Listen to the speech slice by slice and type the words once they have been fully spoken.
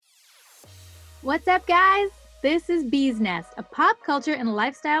What's up, guys? This is Bee's Nest, a pop culture and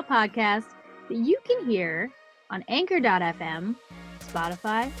lifestyle podcast that you can hear on Anchor.fm,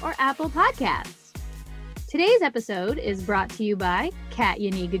 Spotify, or Apple Podcasts. Today's episode is brought to you by Kat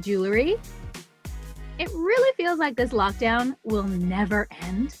Yaniga Jewelry. It really feels like this lockdown will never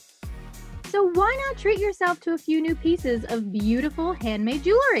end. So why not treat yourself to a few new pieces of beautiful handmade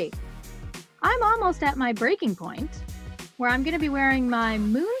jewelry? I'm almost at my breaking point, where I'm going to be wearing my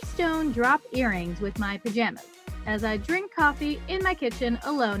moonstone drop earrings with my pajamas as I drink coffee in my kitchen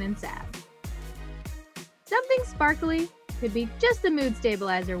alone and sad. Something sparkly could be just the mood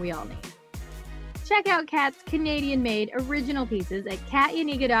stabilizer we all need. Check out Kat's Canadian-made original pieces at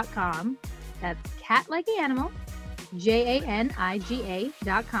katyaniga.com. That's cat like the animal, JANIGA.com,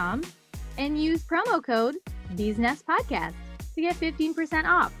 and use promo code Bees Nest Podcast to get 15%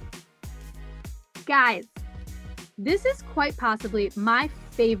 off. Guys, this is quite possibly my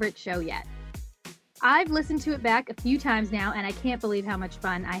favorite show yet. I've listened to it back a few times now, and I can't believe how much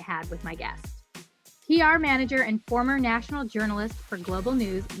fun I had with my guest. PR manager and former national journalist for Global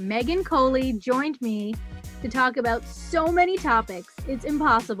News, Megan Coley, joined me to talk about so many topics, it's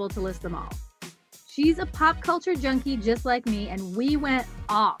impossible to list them all. She's a pop culture junkie just like me, and we went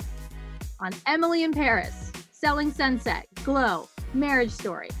off on Emily in Paris, Selling Sunset, Glow, Marriage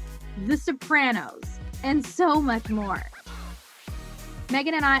Story, The Sopranos, and so much more.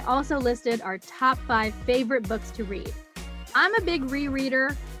 Megan and I also listed our top 5 favorite books to read. I'm a big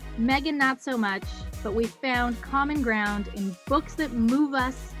rereader, Megan not so much, but we found common ground in books that move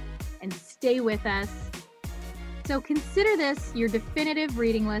us and stay with us. So consider this your definitive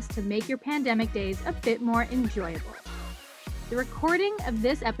reading list to make your pandemic days a bit more enjoyable. The recording of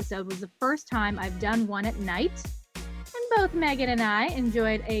this episode was the first time I've done one at night, and both Megan and I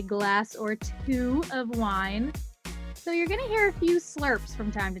enjoyed a glass or two of wine, so you're going to hear a few slurps from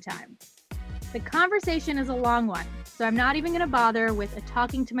time to time. The conversation is a long one, so I'm not even going to bother with a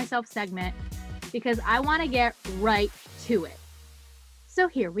talking to myself segment because I want to get right to it. So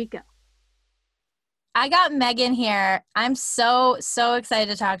here we go. I got Megan here. I'm so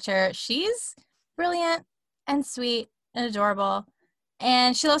excited to talk to her. She's brilliant and sweet and adorable,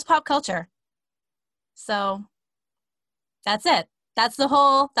 and she loves pop culture. So that's it. That's the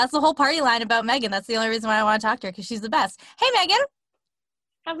whole party line about Megan. That's the only reason why I want to talk to her, because she's the best. Hey, Megan.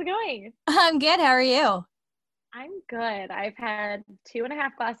 How's it going? I'm good. How are you? I'm good. I've had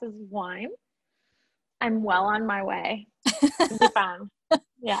 2.5 glasses of wine. I'm well on my way. It'll be fun.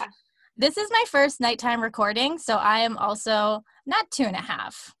 Yeah. This is my first nighttime recording, so I am also not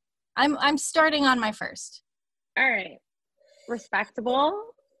 2.5. I'm starting on my first. All right. Respectable.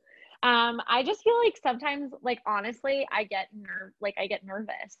 I just feel like sometimes, like, honestly, I get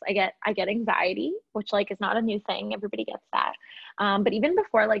nervous. I get anxiety, which, like, is not a new thing. Everybody gets that. But even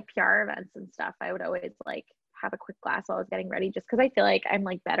before, like, PR events and stuff, I would always, like, have a quick glass while I was getting ready, just because I feel like I'm,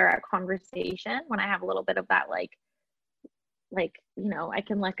 like, better at conversation when I have a little bit of that, like, you know, I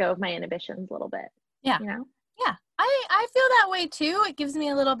can let go of my inhibitions a little bit. Yeah. You know? Yeah. I feel that way too. It gives me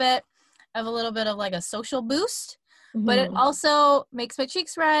a little bit of like a social boost. But it also makes my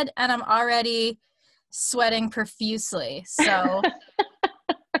cheeks red, and I'm already sweating profusely. So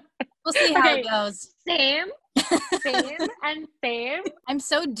we'll see how it goes. Same. I'm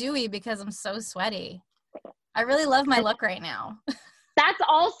so dewy because I'm so sweaty. I really love my look right now. That's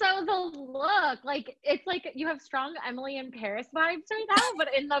also the look. Like, it's like you have strong Emily in Paris vibes right now, but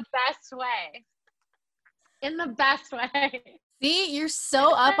in the best way. In the best way. See, you're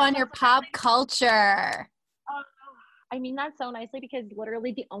so up on your pop culture. I mean that so nicely, because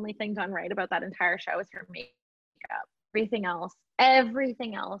literally the only thing done right about that entire show is her makeup. Everything else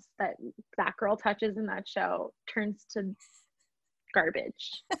that girl touches in that show turns to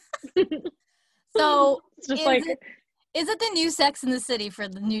garbage. So it's just is it the new Sex and the City for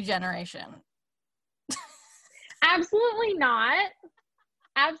the new generation? Absolutely not.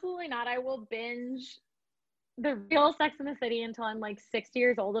 Absolutely not. I will binge the real Sex and the City until I'm like 60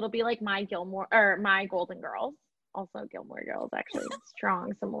 years old. It'll be like my Golden Girls. Also Gilmore Girls, actually.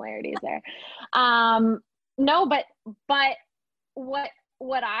 Strong similarities there. No, but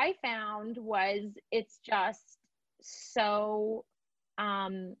what I found was it's just so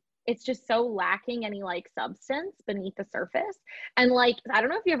lacking any like substance beneath the surface. And like, I don't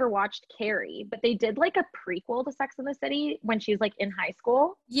know if you ever watched Carrie, but they did like a prequel to Sex and the City when she's like in high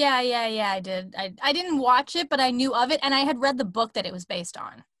school. Yeah, I did. I didn't watch it, but I knew of it, and I had read the book that it was based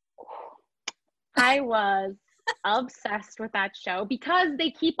on. I was obsessed with that show because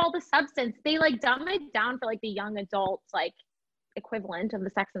they keep all the substance. They like dumb it down for like the young adults, like equivalent of the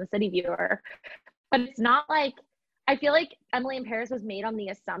Sex and the City viewer. But it's not like, I feel like Emily in Paris was made on the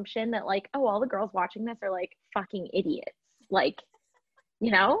assumption that like, oh, all the girls watching this are like fucking idiots. Like,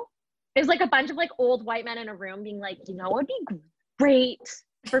 you know? It was like a bunch of like old white men in a room being like, you know what would be great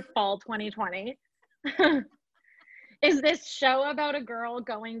for fall 2020? Is this show about a girl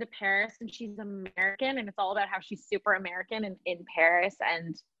going to Paris and she's American and it's all about how she's super American and in Paris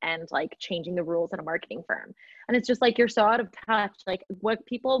and like changing the rules in a marketing firm. And it's just like, you're so out of touch. Like what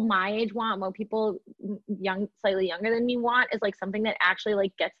people my age want, what people slightly younger than me want is like something that actually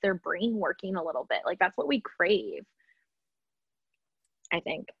like gets their brain working a little bit. Like that's what we crave, I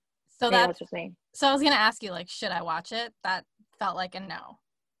think. So maybe that's just me. So I was going to ask you, like, should I watch it? That felt like a no.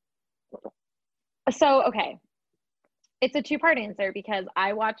 So, okay. It's a two-part answer because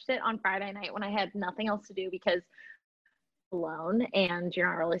I watched it on Friday night when I had nothing else to do because I'm alone and you're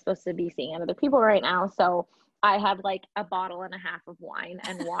not really supposed to be seeing other people right now. So I had like a bottle and a half of wine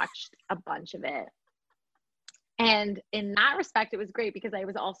and watched a bunch of it. And in that respect, it was great because I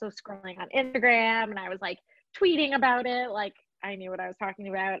was also scrolling on Instagram and I was like tweeting about it. Like I knew what I was talking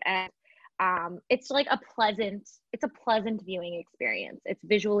about. And it's like a pleasant viewing experience. It's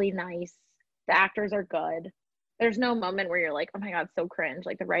visually nice. The actors are good. There's no moment where you're like, oh my God, so cringe.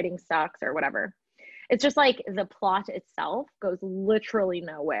 Like the writing sucks or whatever. It's just like the plot itself goes literally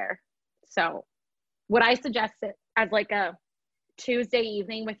nowhere. So would I suggest it as like a Tuesday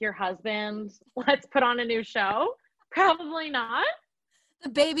evening with your husband? Let's put on a new show. Probably not. The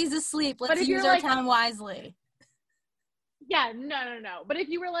baby's asleep. Let's use our time wisely. Yeah, no. But if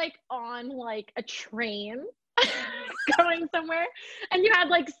you were like on like a train going somewhere and you had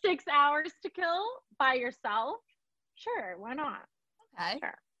like 6 hours to kill by yourself, sure, why not? Okay.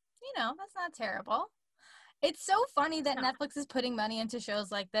 Sure. You know, that's not terrible. It's so funny that Netflix is putting money into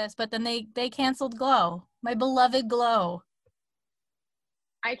shows like this, but then they canceled Glow, my beloved Glow.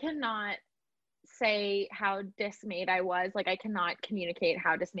 I cannot say how dismayed I was. Like I cannot communicate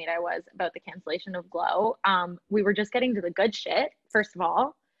how dismayed I was about the cancellation of Glow. We were just getting to the good shit, first of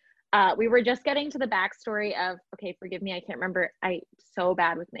all. We were just getting to the backstory of, okay, forgive me, I can't remember. I'm so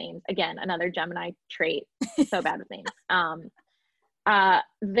bad with names. Again, another Gemini trait. So bad with names. The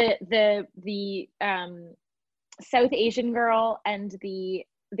South Asian girl and the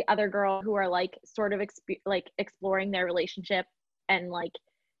other girl who are like sort of exploring their relationship and like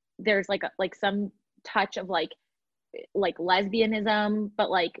there's like some touch of like lesbianism, but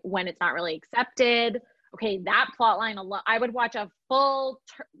like when it's not really accepted. Okay, that plot line alone, I would watch a full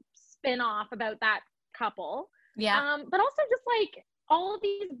spin-off about that couple. Yeah. But also just like all of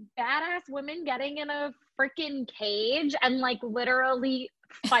these badass women getting in a freaking cage and like literally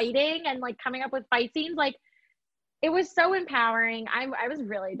fighting and like coming up with fight scenes. Like it was so empowering. I was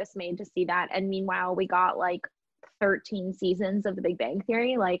really dismayed to see that. And meanwhile, we got like 13 seasons of The Big Bang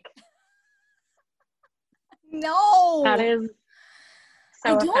Theory. Like, no, that is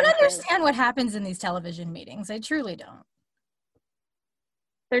so I don't offensive. understand what happens in these television meetings. I truly don't.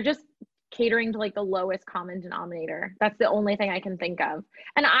 They're just catering to like the lowest common denominator. That's the only thing I can think of.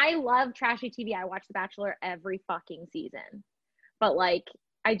 And I love trashy TV. I watch The Bachelor every fucking season. But like,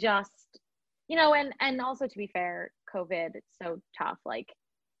 I just, you know, and also to be fair, COVID, it's so tough. Like,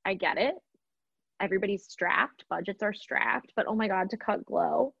 I get it. Everybody's strapped. Budgets are strapped. But oh my God, to cut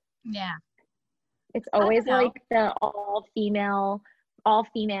Glow. Yeah. It's always like the all-female,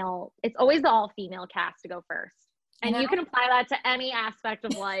 it's always the all-female cast to go first. And you can apply that to any aspect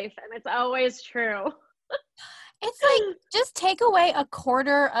of life, and it's always true. It's like, just take away a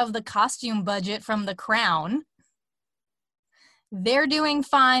quarter of the costume budget from The Crown. They're doing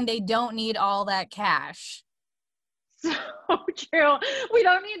fine. They don't need all that cash. So true. We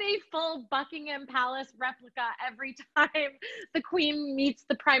don't need a full Buckingham Palace replica every time the Queen meets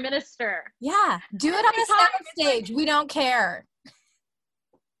the Prime Minister. Yeah, do it on the soundstage. We don't care.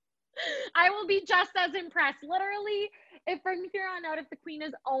 I will be just as impressed. Literally, if from here on out, if the Queen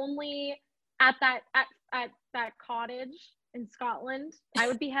is only at that cottage in Scotland, I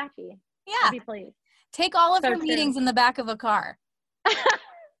would be happy. Yeah. I'd be pleased. Take all of her meetings in the back of a car.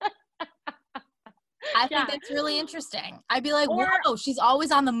 I think that's really interesting. I'd be like, whoa, she's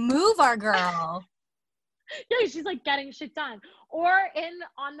always on the move, our girl. Yeah, she's like getting shit done. Or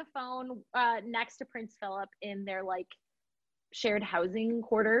on the phone next to Prince Philip in their like shared housing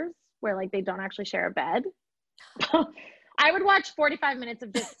quarters where like they don't actually share a bed. I would watch 45 minutes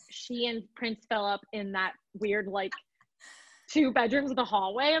of just she and Prince Philip in that weird like 2 bedrooms with a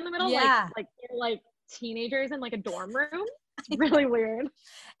hallway in the middle. Yeah. Like teenagers in like a dorm room. It's really weird.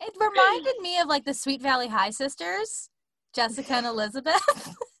 It reminded me of like the Sweet Valley High sisters, Jessica and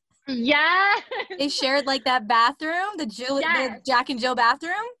Elizabeth. Yeah. They shared like that bathroom, the Jack and Jill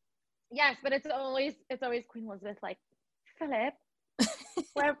bathroom. Yes, but it's always Queen Elizabeth like, Philip,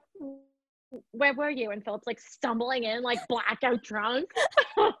 where were you? And Philip's like stumbling in, like blackout drunk.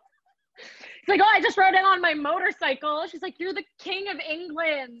 He's like, oh, I just rode in on my motorcycle. She's like, you're the king of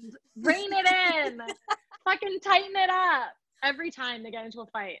England. Rein it in. Fucking tighten it up. Every time they get into a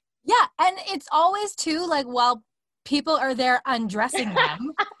fight. Yeah, and it's always too, like, while people are there undressing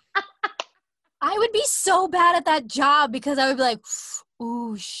them, I would be so bad at that job because I would be like,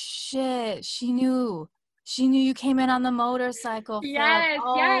 ooh, shit, she knew you came in on the motorcycle. Yes,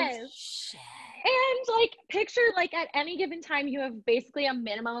 oh, yes. Shit. And like, picture like at any given time, you have basically a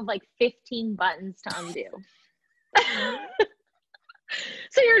minimum of like 15 buttons to undo.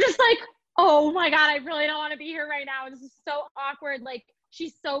 So you're just like, oh my God, I really don't want to be here right now. This is so awkward. Like,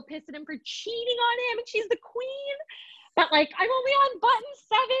 she's so pissed at him for cheating on him and she's the queen. But like, I'm only on button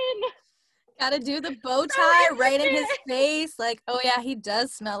 7. Gotta do the bow tie right in his face. Like, oh yeah, he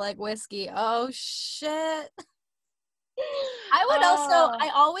does smell like whiskey. Oh shit.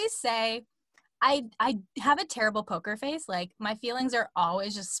 I always say, I have a terrible poker face. Like, my feelings are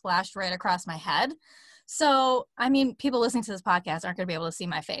always just splashed right across my head. So, I mean, people listening to this podcast aren't going to be able to see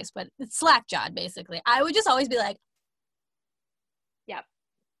my face, but it's slack-jawed, basically. I would just always be like, yeah.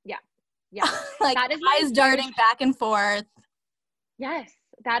 like, that is eyes darting back and forth. Yes,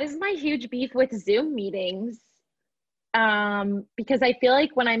 that is my huge beef with Zoom meetings. Because I feel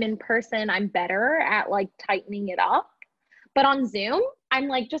like when I'm in person, I'm better at like tightening it up. But on Zoom, I'm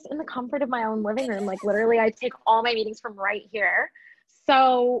like just in the comfort of my own living room. Like, literally, I take all my meetings from right here.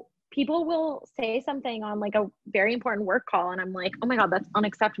 So people will say something on like a very important work call, and I'm like, oh my God, that's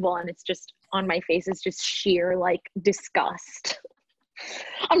unacceptable. And it's just on my face is just sheer like disgust.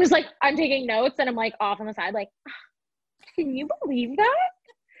 I'm just like, I'm taking notes and I'm like off on the side, like, can you believe that?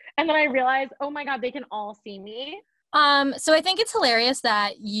 And then I realize, oh my God, they can all see me. So I think it's hilarious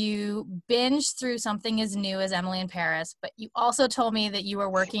that you binged through something as new as Emily in Paris, but you also told me that you were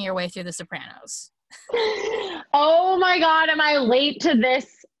working your way through The Sopranos. Oh my God, am I late to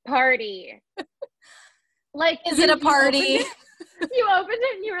this party? Like, is it a party? You opened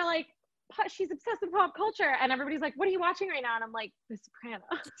it and you were like, she's obsessed with pop culture. And everybody's like, what are you watching right now? And I'm like, The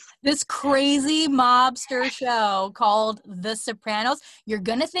Sopranos. This crazy mobster show called The Sopranos. You're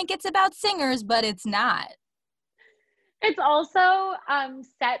going to think it's about singers, but it's not. It's also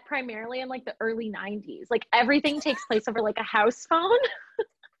set primarily in like the early 90s. Like, everything takes place over like a house phone.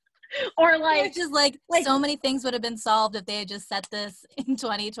 Or like, it's just like so many things would have been solved if they had just set this in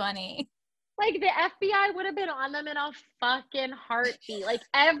 2020. Like, the FBI would have been on them in a fucking heartbeat. Like,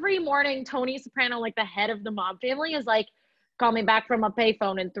 every morning, Tony Soprano, like the head of the mob family, is like, call me back from a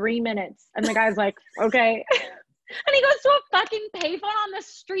payphone in 3 minutes. And the guy's like, okay. And he goes to a fucking payphone on the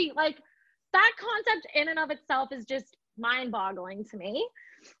street. Like, that concept in and of itself is just mind-boggling to me.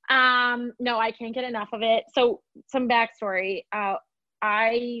 No, I can't get enough of it. So, some backstory.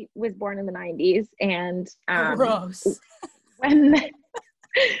 I was born in the 90s, and gross.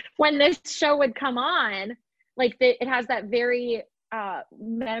 When this show would come on, like, it has that very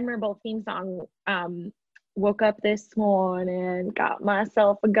memorable theme song, woke up this morning, got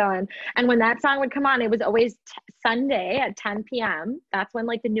myself a gun. And when that song would come on, it was always Sunday at 10 p.m. That's when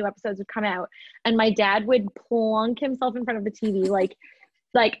like the new episodes would come out. And my dad would plunk himself in front of the TV,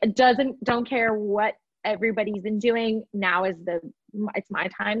 don't care what everybody's been doing. Now is it's my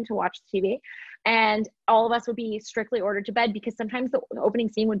time to watch TV. And all of us would be strictly ordered to bed, because sometimes the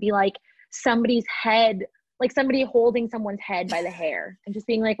opening scene would be like somebody's head, like somebody holding someone's head by the hair and just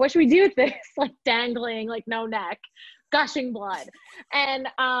being like, what should we do with this? Like, dangling, like no neck, gushing blood. And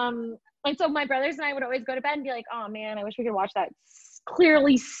so my brothers and I would always go to bed and be like, oh man, I wish we could watch that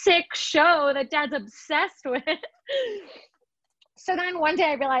clearly sick show that Dad's obsessed with. So then one day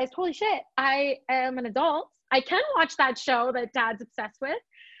I realized, holy shit, I am an adult. I can watch that show that Dad's obsessed with.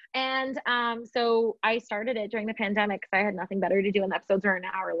 And so I started it during the pandemic because I had nothing better to do, and the episodes are an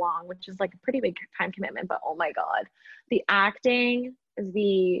hour long, which is like a pretty big time commitment. But oh my God, the acting,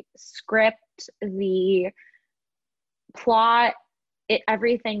 the script, the plot,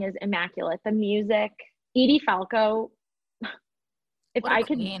 everything is immaculate. The music, Edie Falco. If I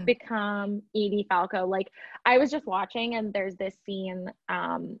could become Edie Falco, like, I was just watching, and there's this scene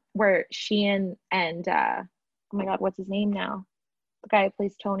where she and oh my God, what's his name now? The guy who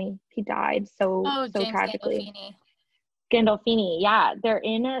plays Tony, he died so James tragically. Gandolfini, yeah.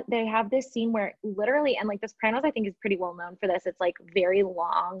 They have this scene where literally, and like The Sopranos, I think, is pretty well known for this. It's like very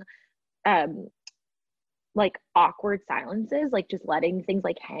long, like awkward silences, like just letting things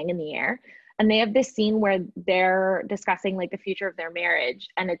like hang in the air. And they have this scene where they're discussing like the future of their marriage,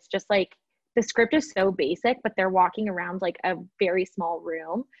 and it's just like the script is so basic, but they're walking around like a very small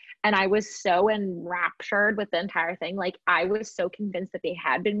room. And I was so enraptured with the entire thing. Like, I was so convinced that they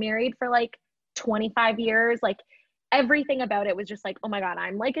had been married for like 25 years. Like, everything about it was just like, oh my God,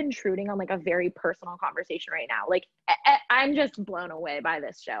 I'm like intruding on like a very personal conversation right now. Like, I'm just blown away by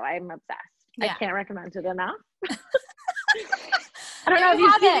this show. I'm obsessed. Yeah. I can't recommend it enough. I don't know if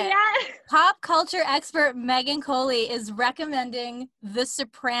you've seen it yet. Pop culture expert Megan Coley is recommending The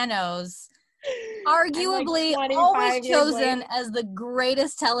Sopranos, arguably like always 25 years chosen later. as the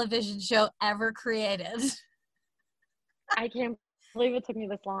greatest television show ever created. I can't believe it took me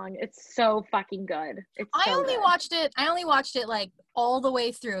this long. It's so fucking good. It's so I only good. watched it like all the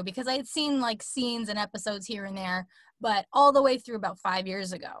way through because I had seen like scenes and episodes here and there, but all the way through about 5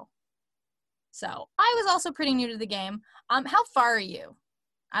 years ago. So I was also pretty new to the game. How far are you?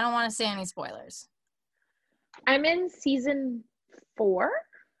 I don't want to say any spoilers. I'm in season 4.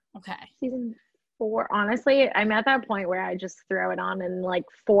 Okay. Season 4. Honestly, I'm at that point where I just throw it on and like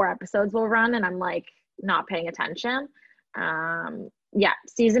 4 episodes will run and I'm like not paying attention. Yeah,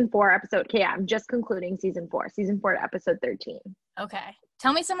 season 4 episode. Okay, yeah, I'm just concluding season 4. Season 4 episode 13. Okay.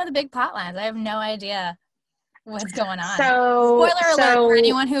 Tell me some of the big plot lines. I have no idea what's going on. So, spoiler alert for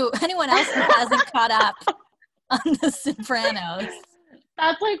anyone else who hasn't caught up on The Sopranos.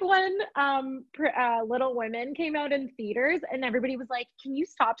 That's like when Little Women came out in theaters and everybody was like, can you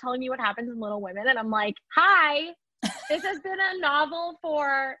stop telling me what happens in Little Women? And I'm like, hi, this has been a novel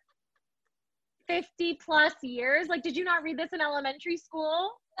for 50 plus years. Like, did you not read this in elementary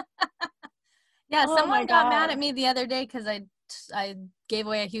school? Yeah, Oh someone my got God. mad at me the other day because I gave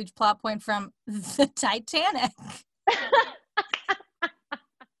away a huge plot point from the Titanic.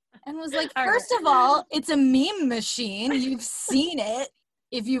 And was like, first of all, it's a meme machine. You've seen it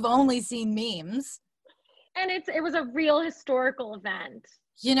if you've only seen memes. And it was a real historical event.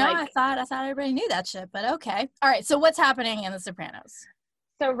 You know, Like, I thought everybody knew that shit, but okay. All right, so what's happening in The Sopranos?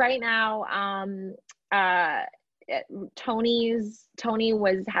 so right now, Tony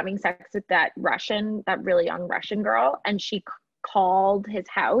was having sex with that really young Russian girl, and she called his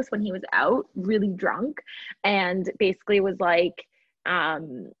house when he was out really drunk and basically was like,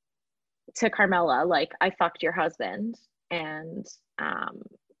 to Carmela, like, I fucked your husband and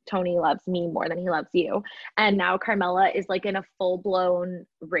Tony loves me more than he loves you. And now Carmela is like in a full-blown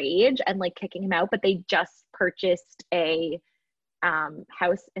rage and like kicking him out, but they just purchased a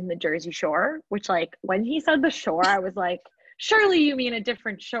house in the Jersey Shore, which, like, when he said the shore, I was like, surely you mean a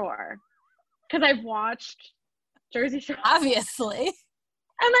different shore, because I've watched Jersey Shore. Obviously.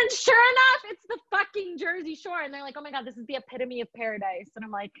 And then sure enough, it's the fucking Jersey Shore. And they're like, oh my God, this is the epitome of paradise. And I'm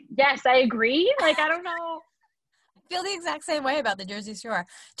like, yes, I agree. Like, I don't know. I feel the exact same way about the Jersey Shore.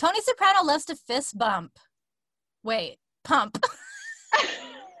 Tony Soprano loves to fist bump. Wait, pump.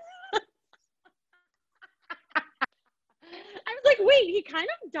 I was like, wait, he kind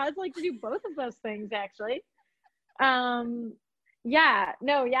of does like to do both of those things, actually.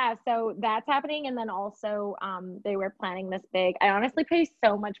 So that's happening. And then also they were planning this big, I honestly pay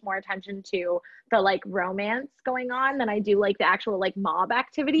so much more attention to the like romance going on than I do like the actual like mob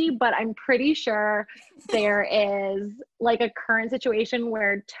activity, but I'm pretty sure there is like a current situation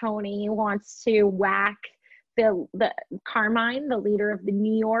where Tony wants to whack the Carmine, the leader of the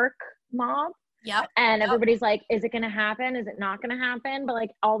New York mob. Yep. And everybody's like, is it going to happen? Is it not going to happen? But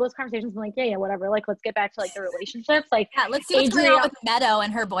like all those conversations, I'm like, yeah, whatever. Like, let's get back to like the relationships. Like, Yeah, let's see what's going on with Meadow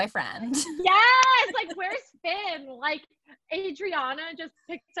and her boyfriend. Yes. Like, where's Finn? Like, Adriana just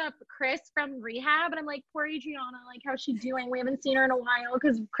picked up Chris from rehab. And I'm like, poor Adriana. Like, how's she doing? We haven't seen her in a while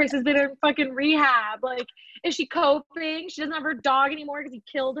because Chris has been in fucking rehab. Like, is she coping? She doesn't have her dog anymore because he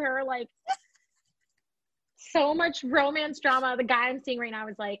killed her. Like, so much romance drama. The guy I'm seeing right now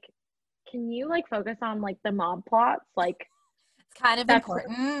is like, can you like focus on like the mob plots? Like, it's kind of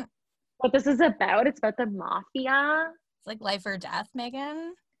important. What this is about. It's about the mafia. It's like life or death,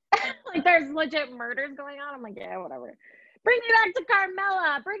 Megan. Like, there's legit murders going on. I'm like, yeah, whatever. Bring me back to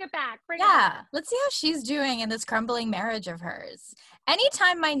Carmela. Bring it back. Let's see how she's doing in this crumbling marriage of hers.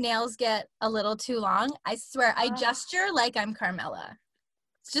 Anytime my nails get a little too long, I swear I gesture like I'm Carmela.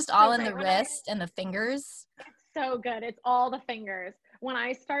 It's just all in the wrist and the fingers. It's so good. It's all the fingers. When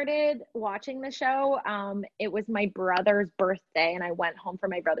I started watching the show, it was my brother's birthday, and I went home for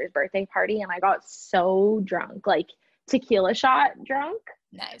my brother's birthday party, and I got so drunk, like tequila shot drunk.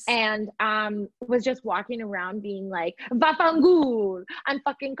 Nice. And was just walking around being like, Vafangul, I'm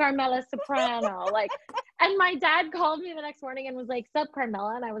fucking Carmela Soprano. Like, and my dad called me the next morning and was like, sup,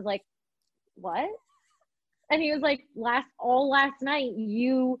 Carmela? And I was like, what? And he was like, last night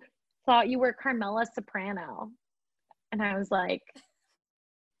you thought you were Carmela Soprano. And I was like,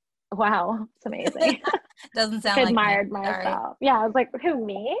 Wow, it's amazing. Doesn't sound I like me. admired Sorry. myself. Yeah, I was like, who,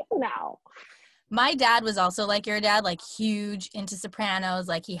 me? No. My dad was also like your dad, like huge into Sopranos.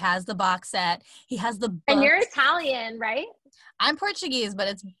 Like he has the box set. He has the books. And you're Italian, right? I'm Portuguese, but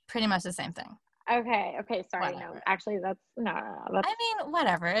it's pretty much the same thing. Okay, sorry, Whatever. no. Actually, that's no. That's I mean,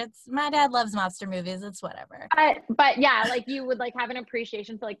 whatever. It's my dad loves monster movies. It's whatever. but yeah, like you would like have an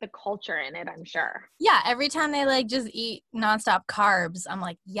appreciation for like the culture in it, I'm sure. Yeah, every time they like just eat nonstop carbs, I'm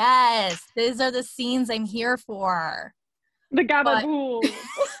like, yes, these are the scenes I'm here for. The gabagool.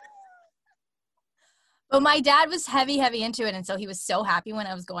 But my dad was heavy into it, and so he was so happy when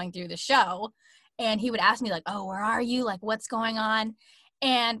I was going through the show, and he would ask me like, oh, where are you? Like, what's going on?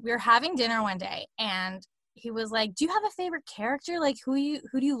 And we were having dinner one day, and he was like, do you have a favorite character? Like, who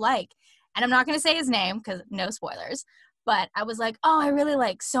do you like? And I'm not going to say his name because no spoilers, but I was like, oh, I really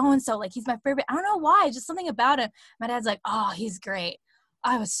like so-and-so. Like, he's my favorite. I don't know why, just something about him. My dad's like, oh, he's great.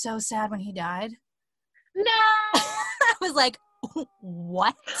 I was so sad when he died. No. I was like,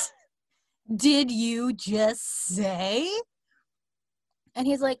 what did you just say? And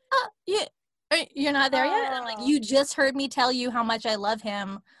he's like, oh, yeah. You're not there yet? And I'm like, you just heard me tell you how much I love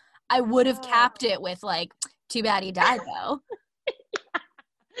him. I would have capped it with like, too bad he died though.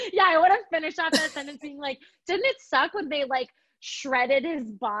 Yeah, I would have finished off that sentence being like, didn't it suck when they like shredded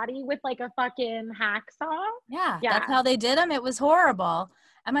his body with like a fucking hacksaw? Yeah, that's how they did him. It was horrible.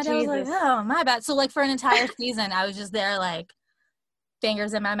 And my dad was like, oh, my bad. So like for an entire season, I was just there like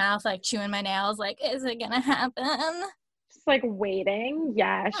fingers in my mouth, like chewing my nails, like, is it gonna happen? Just like waiting.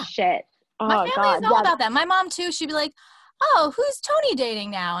 Yeah. Shit. My family is all about that. My mom too, she'd be like, oh, who's Tony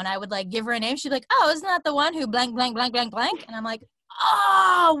dating now? And I would like give her a name. She'd be like, oh, isn't that the one who blank, blank, blank, blank, blank? And I'm like,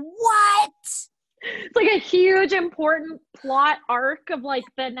 oh, what? It's like a huge important plot arc of like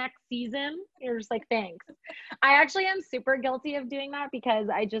the next season. You're just like, thanks. I actually am super guilty of doing that because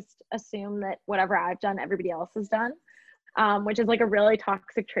I just assume that whatever I've done, everybody else has done, which is like a really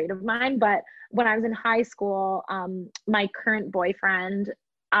toxic trait of mine. But when I was in high school, my current boyfriend,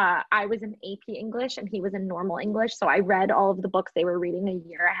 I was in AP English and he was in normal English. So I read all of the books they were reading a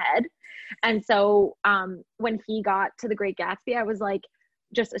year ahead. And so when he got to The Great Gatsby, I was like,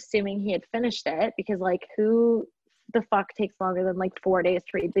 just assuming he had finished it because like who the fuck takes longer than like 4 days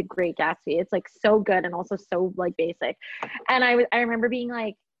to read The Great Gatsby? It's like so good and also so like basic. And I remember being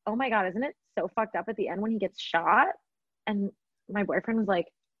like, oh my God, isn't it so fucked up at the end when he gets shot? And my boyfriend was like,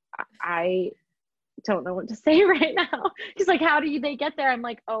 I don't know what to say right now. He's like, how do they get there? I'm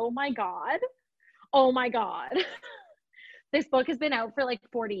like, oh my God. This book has been out for like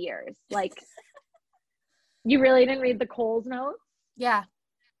 40 years. Like, you really didn't read the Coles notes? Yeah.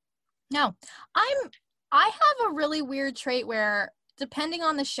 No. I have a really weird trait where depending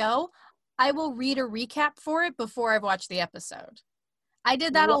on the show, I will read a recap for it before I've watched the episode. I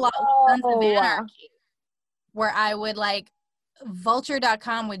did that a lot with Sons of Anarchy, where I would like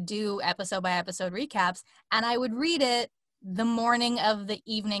vulture.com would do episode by episode recaps and I would read it the morning of the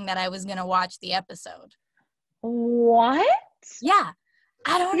evening that I was going to watch the episode. What? Yeah.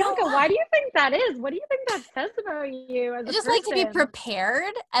 I don't know. Why do you think that is? What do you think that says about you as a just person? like to be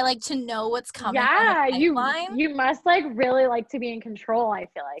prepared. I like to know what's coming. Yeah, you must like really like to be in control, I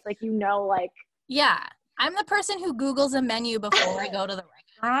feel like you know, like. Yeah. I'm the person who Googles a menu before I go to the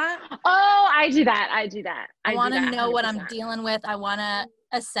restaurant. Oh, I do that. I want to know what I'm dealing with. I want to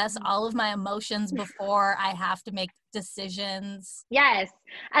assess all of my emotions before I have to make decisions. Yes.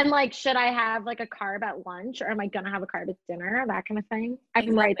 And like, should I have like a carb at lunch or am I going to have a carb at dinner? That kind of thing.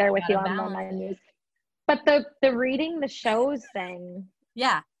 I'm right there with you on the menus. But the reading the shows thing.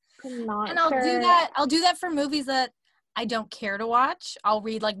 Yeah. I'm not and I'll do that. I'll do that for movies that I don't care to watch. I'll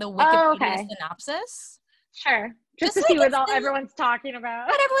read like the Wikipedia synopsis. Sure. Just to see what everyone's talking about.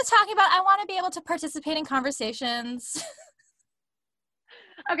 What everyone's talking about. I want to be able to participate in conversations.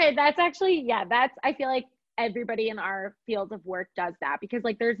 Okay, that's actually, I feel like everybody in our field of work does that because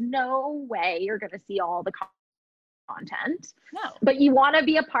like there's no way you're going to see all the content. No. But you want to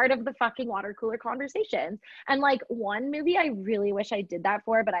be a part of the fucking water cooler conversations. And like one movie I really wish I did that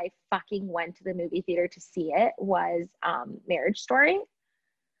for, but I fucking went to the movie theater to see it was Marriage Story.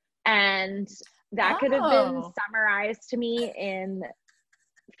 And that could have been summarized to me in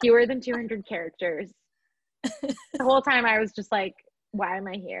fewer than 200 characters. The whole time I was just like, why am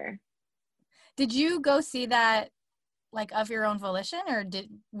I here? Did you go see that like of your own volition or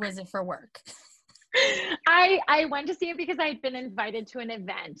was it for work? I went to see it because I'd been invited to an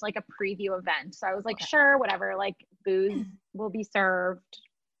event, like a preview event. So I was like, sure, whatever, like booze will be served.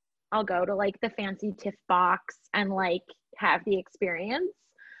 I'll go to like the fancy TIFF box and like have the experience.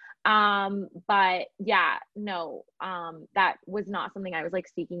 But yeah, no, that was not something I was like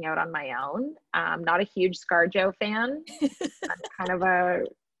seeking out on my own. Not a huge ScarJo fan. Kind of a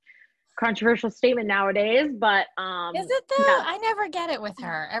controversial statement nowadays, but Is it though? yeah, I never get it with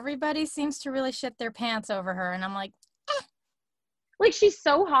her. Everybody seems to really shit their pants over her, and I'm like, like she's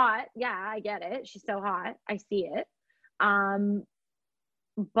so hot. Yeah, I get it. She's so hot. I see it.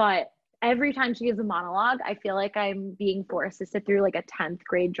 But every time she gives a monologue, I feel like I'm being forced to sit through like a 10th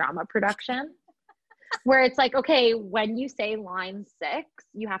grade drama production where it's like, okay, when you say line 6,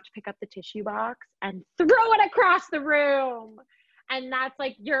 you have to pick up the tissue box and throw it across the room. And that's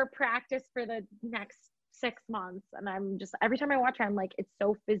like your practice for the next 6 months. And I'm just, every time I watch her, I'm like, it's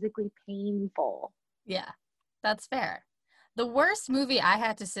so physically painful. yeah, that's fair. The worst movie I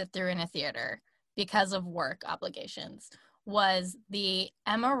had to sit through in a theater because of work obligations was the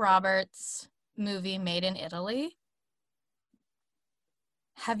Emma Roberts movie Made in Italy.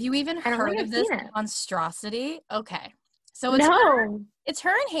 Have you even heard of this monstrosity? Okay. So it's her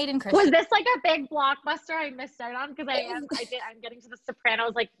and Hayden Christensen. Was this like a big blockbuster I missed out on? Because I'm getting to The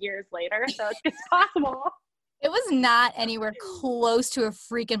Sopranos like years later, so it's possible. It was not anywhere close to a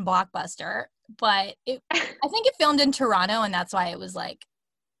freaking blockbuster, but I think it filmed in Toronto, and that's why it was like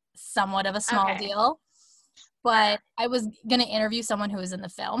somewhat of a small deal. But I was going to interview someone who was in the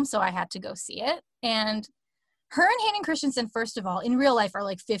film, so I had to go see it. And her and Hayden Christensen, first of all, in real life are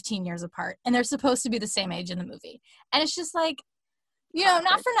like 15 years apart, and they're supposed to be the same age in the movie. And it's just like, you know,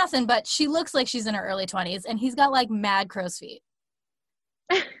 not for nothing, but she looks like she's in her early 20s, and he's got like mad crow's feet.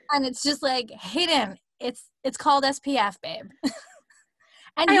 And it's just like, Hayden, it's called SPF, babe.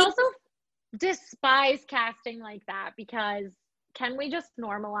 And I also despise casting like that, because can we just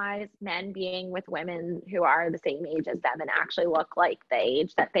normalize men being with women who are the same age as them and actually look like the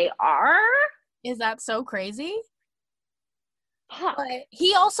age that they are? Is that so crazy? But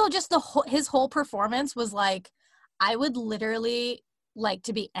he also just his whole performance was like, I would literally like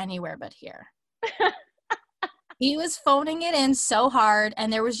to be anywhere but here. He was phoning it in so hard,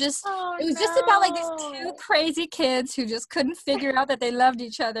 and there was just it was just about like these 2 crazy kids who just couldn't figure out that they loved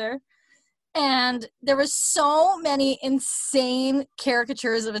each other. And there were so many insane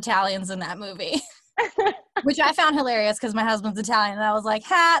caricatures of Italians in that movie, which I found hilarious because my husband's Italian, and I was like,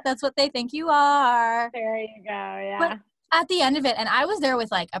 ha, that's what they think you are. There you go, yeah. But at the end of it, and I was there with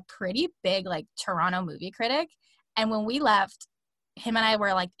like a pretty big like Toronto movie critic, and when we left, him and I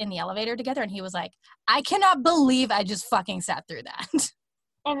were like in the elevator together, and he was like, I cannot believe I just fucking sat through that.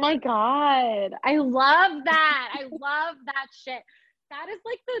 Oh my God. I love that. I love that shit. That is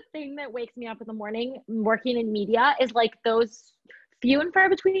like the thing that wakes me up in the morning working in media, is like those few and far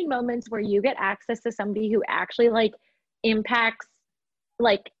between moments where you get access to somebody who actually like impacts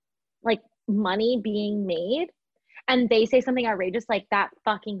like money being made, and they say something outrageous like that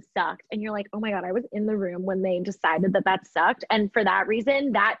fucking sucked, and you're like, oh my God, I was in the room when they decided that sucked, and for that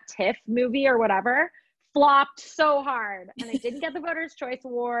reason that TIFF movie or whatever flopped so hard, and it didn't get the Voters' Choice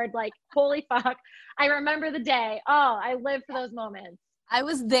Award. Like, holy fuck. I remember the day. Oh, I live for those moments. I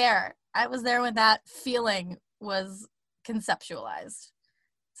was there when that feeling was conceptualized.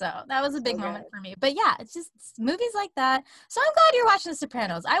 So that was a big moment for me. But yeah, it's just movies like that. So I'm glad you're watching The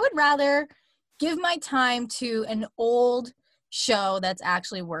Sopranos. I would rather give my time to an old show that's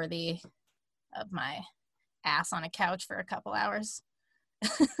actually worthy of my ass on a couch for a couple hours.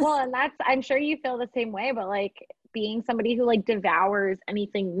 Well, and I'm sure you feel the same way, but like being somebody who like devours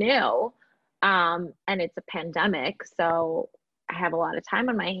anything new, and it's a pandemic, so I have a lot of time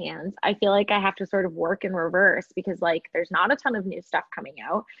on my hands. I feel like I have to sort of work in reverse, because like there's not a ton of new stuff coming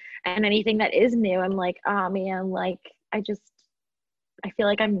out, and anything that is new, I'm like, oh man, like I feel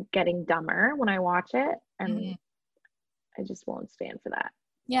like I'm getting dumber when I watch it, and I just won't stand for that.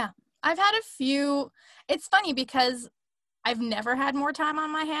 Yeah. I've had a few, it's funny because I've never had more time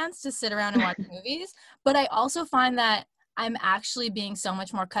on my hands to sit around and watch movies, but I also find that I'm actually being so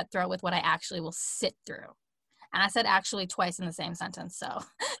much more cutthroat with what I actually will sit through. And I said actually twice in the same sentence, so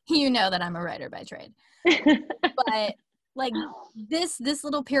you know that I'm a writer by trade. But like this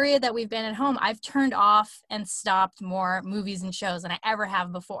little period that we've been at home, I've turned off and stopped more movies and shows than I ever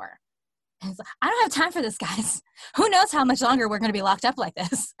have before. And it's like, I don't have time for this, guys. Who knows how much longer we're going to be locked up like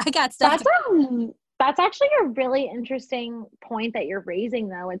this? I got stuff. That's actually a really interesting point that you're raising,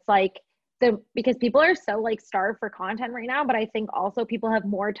 though. It's like because people are so like starved for content right now, but I think also people have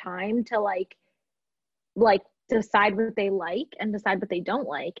more time to like decide what they like and decide what they don't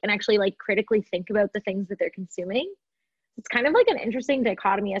like, and actually like critically think about the things that they're consuming. It's kind of like an interesting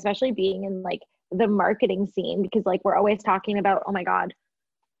dichotomy, especially being in like the marketing scene, because like we're always talking about, oh my God,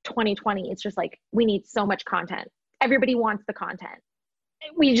 2020, it's just like we need so much content. Everybody wants the content.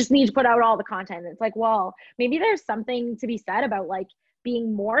 we just need to put out all the content. It's like, well, maybe there's something to be said about like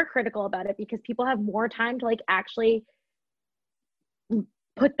being more critical about it because people have more time to like actually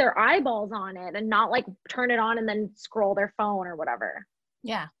put their eyeballs on it and not like turn it on and then scroll their phone or whatever.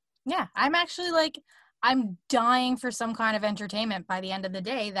 Yeah. Yeah. I'm actually like, I'm dying for some kind of entertainment by the end of the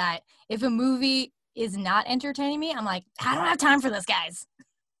day, that if a movie is not entertaining me, I'm like, I don't have time for this, guys.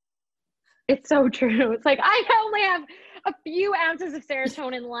 It's so true. It's like, I only have a few ounces of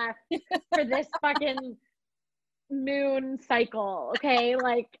serotonin left for this fucking moon cycle. Okay.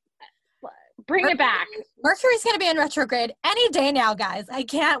 Like, bring it back. Mercury's going to be in retrograde any day now, guys. I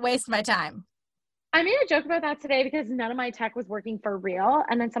can't waste my time. I made a joke about that today because none of my tech was working for real.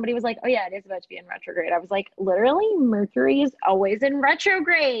 And then somebody was like, oh yeah, it is about to be in retrograde. I was like, literally, Mercury is always in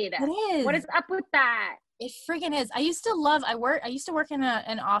retrograde. It is. What is up with that? It freaking is. I used to work in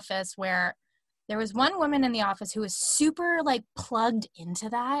an office where there was one woman in the office who was super like plugged into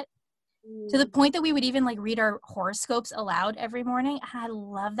that, to the point that we would even like read our horoscopes aloud every morning. I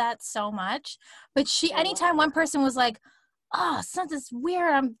love that so much. But anytime one person was like, oh, something's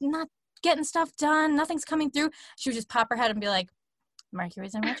weird, I'm not getting stuff done, nothing's coming through, she would just pop her head and be like,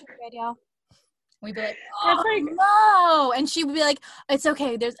 Mercury's in retrograde, y'all. We'd be like, oh, like, no. And she would be like, it's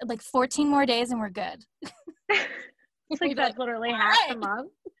okay, there's like 14 more days and we're good. It's like, that's literally half the month.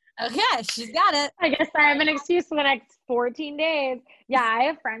 Okay, she's got it. I guess I have an excuse for the next 14 days. Yeah, I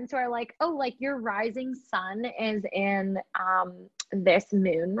have friends who are like, oh, like your rising sun is in this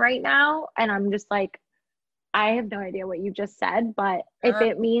moon right now. And I'm just like, I have no idea what you just said, but if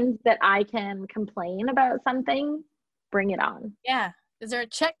it means that I can complain about something, bring it on. Yeah. Is there a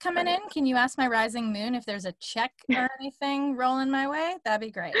check coming in? Can you ask my rising moon if there's a check or anything rolling my way? That'd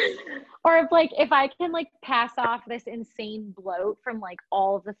be great. Or if I can like pass off this insane bloat from like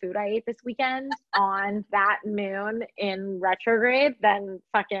all of the food I ate this weekend on that moon in retrograde, then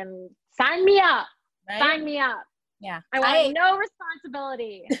fucking sign me up. Right? Sign me up. Yeah. I want no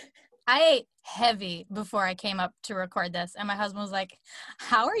responsibility. I ate heavy before I came up to record this, and my husband was like,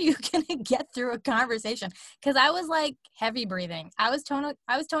 how are you gonna get through a conversation? Because I was like heavy breathing. I was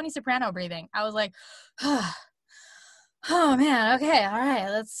Tony Soprano breathing. I was like, oh man, okay, all right,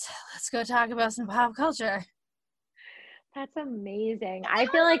 let's go talk about some pop culture. That's amazing. I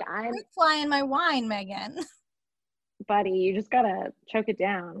feel like I'm flying my wine, Megan. Buddy, you just gotta choke it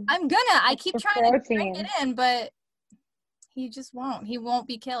down. I'm gonna. I keep trying to drink it in, but he just won't. He won't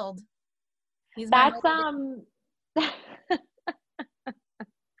be killed. That's I'm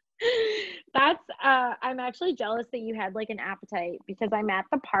actually jealous that you had like an appetite, because I'm at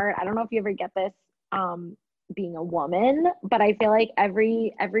the part, I don't know if you ever get this being a woman, but I feel like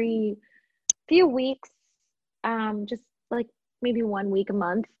every few weeks, just like maybe 1 week a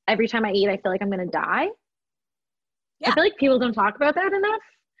month, every time I eat I feel like I'm gonna die. Yeah. I feel like people don't talk about that enough.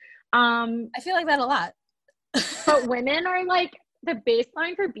 I feel like that a lot. But women are like, the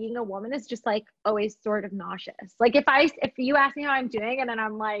baseline for being a woman is just like always sort of nauseous. Like if you ask me how I'm doing and then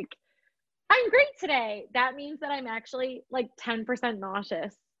I'm like, I'm great today, that means that I'm actually like 10%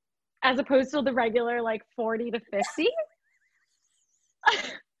 nauseous, as opposed to the regular like 40 to 50.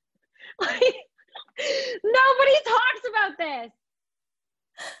 Like, nobody talks about this.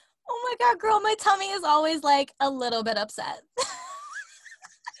 Oh my God, girl, my tummy is always like a little bit upset.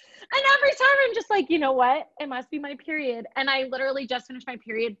 And every time I'm just like, you know what? It must be my period. And I literally just finished my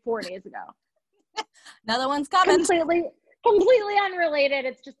period 4 days ago. Another one's coming. Completely unrelated.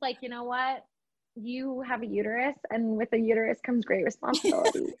 It's just like, you know what? You have a uterus, and with a uterus comes great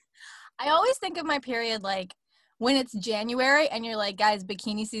responsibility. I always think of my period like when it's January and you're like, guys,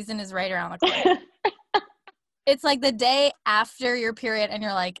 bikini season is right around the corner. It's like the day after your period and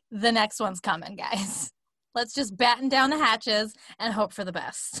you're like, the next one's coming, guys. Let's just batten down the hatches and hope for the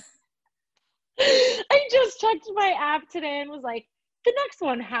best. I just checked my app today and was like, the next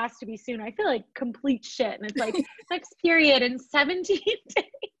one has to be soon. I feel like complete shit. And it's like, next period in 17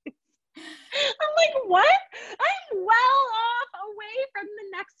 days. I'm like, what? I'm well off away from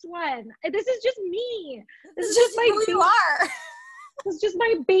the next one. This is just me. This is just who you are. This is just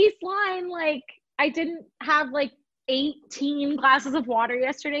my baseline. Like, I didn't have like 18 glasses of water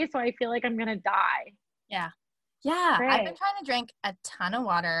yesterday, so I feel like I'm going to die. Yeah. Yeah. Right. I've been trying to drink a ton of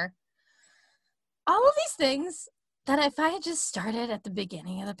water. All of these things that if I had just started at the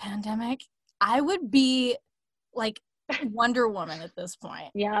beginning of the pandemic, I would be like Wonder Woman at this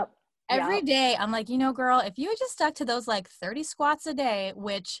point. Yep. Every day, I'm like, you know, girl, if you had just stuck to those like 30 squats a day,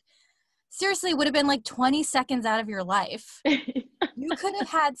 which seriously would have been like 20 seconds out of your life, you could have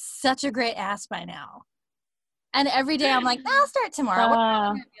had such a great ass by now. And every day I'm like, I'll start tomorrow. We're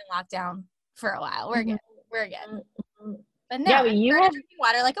going to be in lockdown for a while. We're good. But no, Yeah, I but you started have, drinking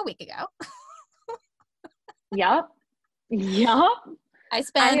water like a week ago. yep. Yep. I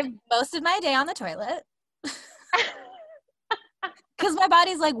spend most of my day on the toilet because my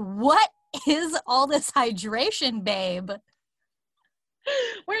body's like, what is all this hydration, babe?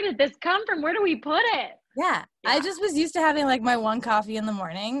 Where did this come from? Where do we put it? Yeah. I just was used to having like my one coffee in the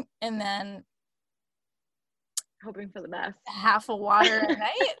morning and then Hoping for the best. half a water at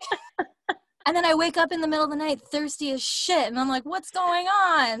night. And then I wake up in the middle of the night thirsty as shit. And I'm like, what's going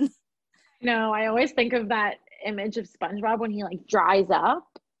on? No, I always think of that image of SpongeBob when he like dries up.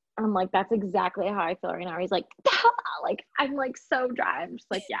 I'm like, that's exactly how I feel right now. He's like, like I'm like so dry. I'm just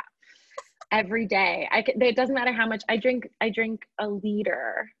like, yeah. Every day. It doesn't matter how much I drink a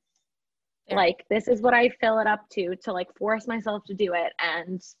liter. Yeah. Like this is what I fill it up to like force myself to do it,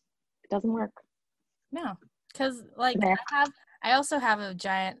 and it doesn't work. No. Because like I also have a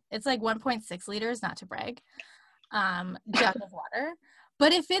giant, it's like 1.6 liters, not to brag, jug of water.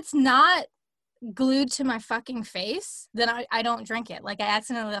 But if it's not glued to my fucking face, then I don't drink it. Like I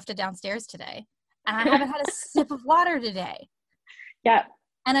accidentally left it downstairs today and I haven't had a sip of water today. Yeah.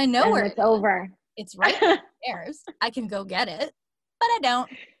 And I know where it's over. It's right downstairs. I can go get it, but I don't.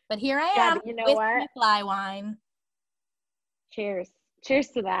 But here I am but you know with what? my fly wine. Cheers. Cheers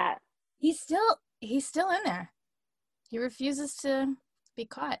to that. He's still in there. He refuses to be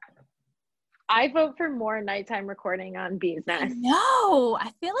caught. I vote for more nighttime recording on Bees Nest. No,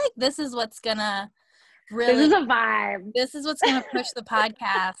 I feel like this is what's gonna really. This is a vibe. This is what's gonna push the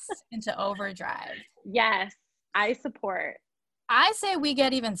podcast into overdrive. Yes, I support. I say we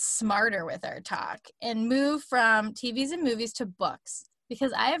get even smarter with our talk and move from TVs and movies to books,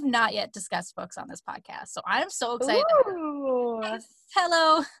 because I have not yet discussed books on this podcast. So I'm so excited.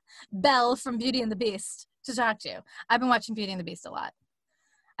 Hello, Belle from Beauty and the Beast to talk to. I've been watching Beauty and the Beast a lot.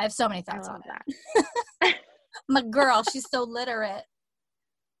 I have so many thoughts on that. My girl, she's so literate.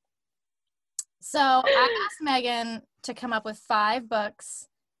 So I asked Megan to come up with 5 books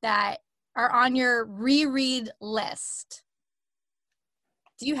that are on your reread list.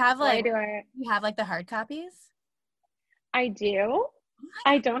 Do you have like the hard copies? I do.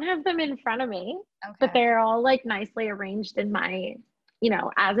 I don't have them in front of me, okay, but they're all like nicely arranged in my,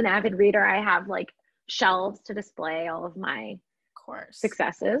 as an avid reader, I have like shelves to display all of my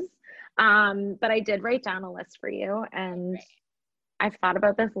successes. But I did write down a list for you, and I've thought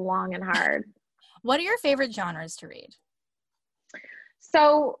about this long and hard. What are your favorite genres to read?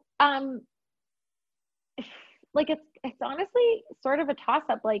 So, like it's honestly sort of a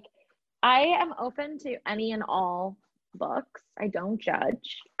toss-up. Like I am open to any and all books. I don't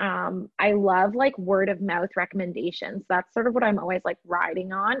judge. I love like word of mouth recommendations. That's sort of what I'm always like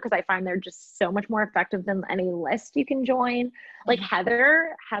riding on, because I find they're just so much more effective than any list you can join. Like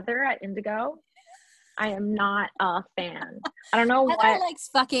Heather at Indigo, I am not a fan. I don't know Heather likes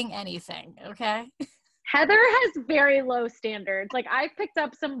fucking anything, okay? Heather has very low standards. Like I've picked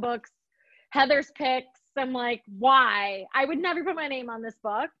up some books, Heather's picks. I'm like, why? I would never put my name on this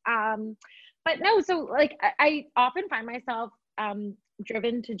book. But no, so like I often find myself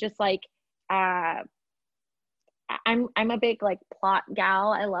driven to just like I'm a big like plot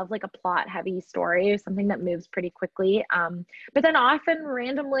gal. I love like a plot heavy story, something that moves pretty quickly. But then often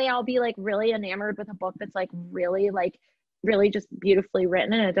randomly I'll be like really enamored with a book that's like really just beautifully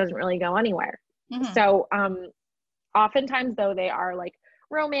written, and it doesn't really go anywhere. Mm-hmm. So oftentimes though they are like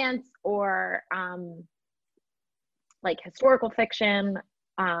romance or like historical fiction.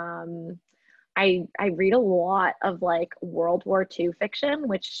 I read a lot of like World War II fiction,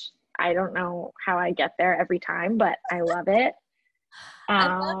 which I don't know how I get there every time, but I love it.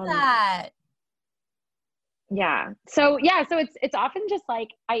 I love that. Yeah. So it's often just like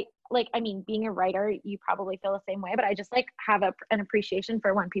I mean, being a writer, you probably feel the same way, but I just like have an appreciation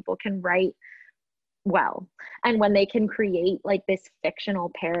for when people can write well, and when they can create like this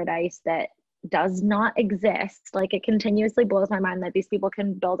fictional paradise that does not exist. Like it continuously blows my mind that these people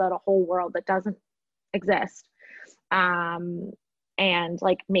can build out a whole world that doesn't exist, and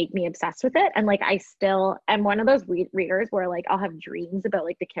like make me obsessed with it. And like I still am one of those readers where like I'll have dreams about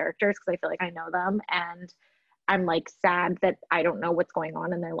like the characters because I feel like I know them, and I'm like sad that I don't know what's going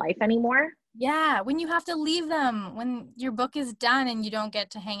on in their life anymore. Yeah, when you have to leave them, when your book is done and you don't get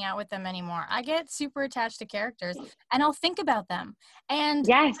to hang out with them anymore. I get super attached to characters and I'll think about them. And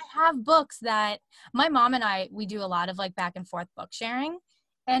yes. I have books that my mom and we do a lot of like back and forth book sharing.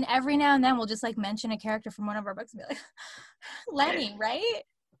 And every now and then we'll just like mention a character from one of our books and be like, Lenny, right?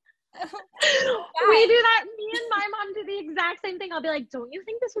 We do that. Me and my mom do the exact same thing. I'll be like, don't you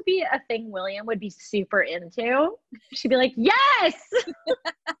think this would be a thing William would be super into? She'd be like, yes.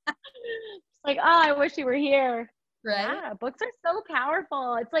 It's like, oh, I wish you were here. right? Yeah, books are so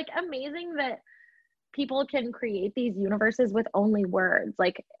powerful. It's like amazing that people can create these universes with only words,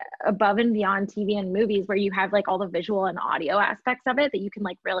 like above and beyond TV and movies where you have like all the visual and audio aspects of it that you can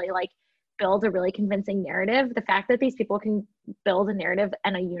like really like build a really convincing narrative. The fact that these people can build a narrative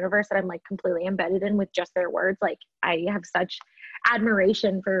and a universe that I'm like completely embedded in with just their words, like I have such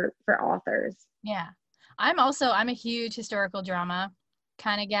admiration for authors. Yeah. I'm a huge historical drama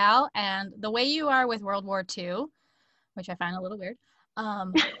kind of gal. And the way you are with World War II, which I find a little weird,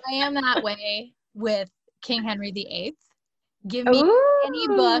 I am that way with King Henry VIII. Give me any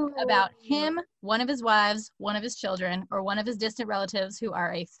book Ooh. about him, one of his wives, one of his children, or one of his distant relatives who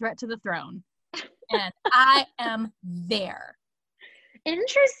are a threat to the throne. And I am there.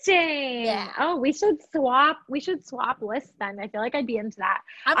 Interesting. Yeah. Oh, we should swap lists then. I feel like I'd be into that.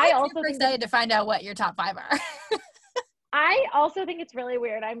 I'm I like also super think excited to find out what your top 5 are. I also think it's really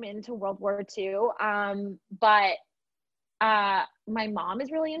weird. I'm into World War II. But my mom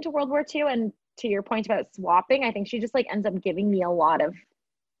is really into World War II, and to your point about swapping, I think she just like ends up giving me a lot of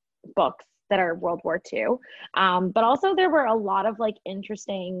books that are World War II. But also there were a lot of like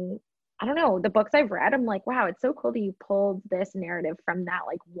interesting, I don't know, the books I've read, I'm like, wow, it's so cool that you pulled this narrative from that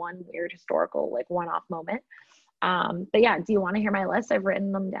like one weird historical like one-off moment. But yeah, do you want to hear my list? I've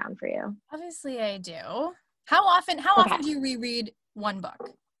written them down for you. Obviously I do. How often do you reread one book?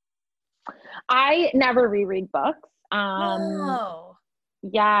 I never reread books. Whoa.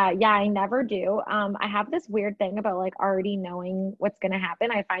 Yeah, I never do. I have this weird thing about like already knowing what's going to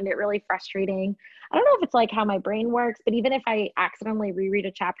happen. I find it really frustrating. I don't know if it's like how my brain works, but even if I accidentally reread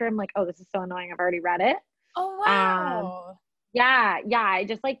a chapter, I'm like, oh, this is so annoying. I've already read it. Oh, wow. Yeah, I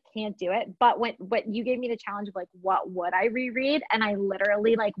just like can't do it. But when you gave me the challenge of like, what would I reread? And I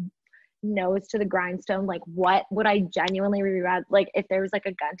literally like nose to the grindstone, like what would I genuinely reread, like if there was like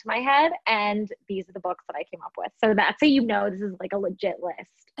a gun to my head, and these are the books that I came up with. So that's how you know this is like a legit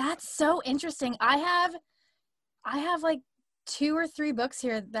list. That's so interesting. I have like 2 or 3 books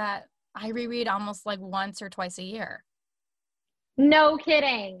here that I reread almost like once or twice a year. No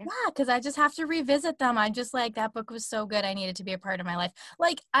kidding. Yeah, because I just have to revisit them. I'm just like, that book was so good. I need it to be a part of my life.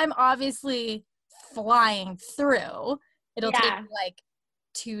 Like, I'm obviously flying through. It'll take me like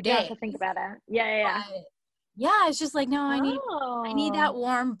 2 days. Yeah, to think about it. Yeah. But yeah, it's just like, no, I need that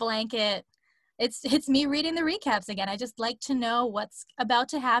warm blanket. It's me reading the recaps again. I just like to know what's about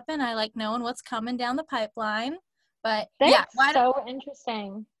to happen. I like knowing what's coming down the pipeline. But that's so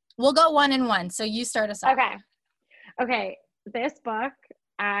interesting. We'll go 1 and 1. So you start us off. Okay. This book,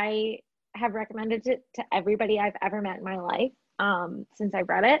 I have recommended it to everybody I've ever met in my life since I've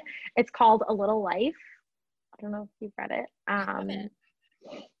read it. It's called A Little Life. I don't know if you've read it.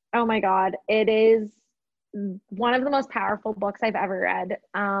 Oh my God. It is one of the most powerful books I've ever read.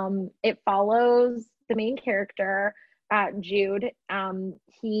 It follows the main character, Jude.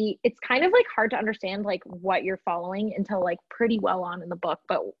 It's kind of like hard to understand like what you're following until like pretty well on in the book.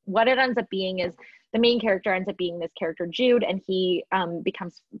 But what it ends up being is the main character ends up being this character, Jude, and he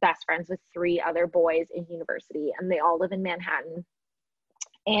becomes best friends with 3 other boys in university, and they all live in Manhattan.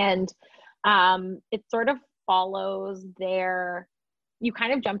 And it sort of follows you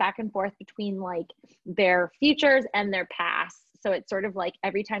kind of jump back and forth between like their futures and their past. So it's sort of like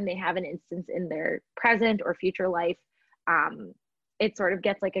every time they have an instance in their present or future life, it sort of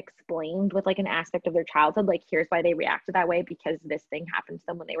gets like explained with like an aspect of their childhood. Like, here's why they reacted that way, because this thing happened to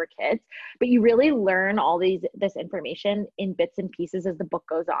them when they were kids. But you really learn all this information in bits and pieces as the book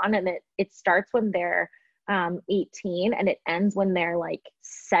goes on. And it starts when they're 18 and it ends when they're like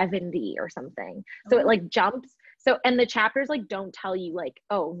 70 or something. So it like jumps. So, and the chapters like don't tell you like,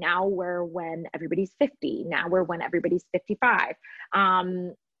 oh, now we're when everybody's 50. Now we're when everybody's 55.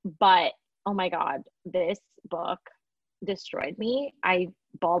 But oh my God, this book destroyed me. I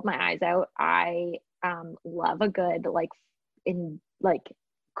bawled my eyes out. I love a good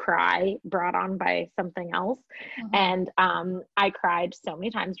cry brought on by something else. And I cried so many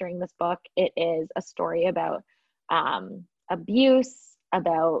times during this book. It is a story about abuse,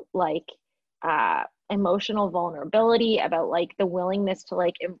 about like emotional vulnerability, about like the willingness to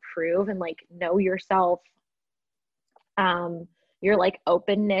like improve and like know yourself, your like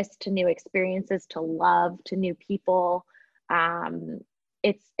openness to new experiences, to love, to new people.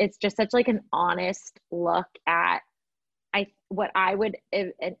 It's just such like an honest look at what I would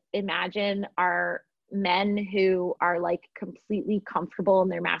imagine are men who are like completely comfortable in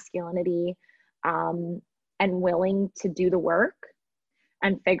their masculinity, and willing to do the work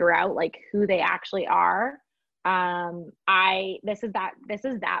and figure out like who they actually are. This is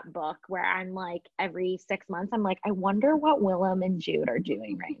that book where I'm like, every 6 months I'm like, I wonder what Willem and Jude are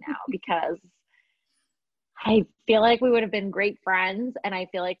doing right now, because I feel like we would have been great friends, and I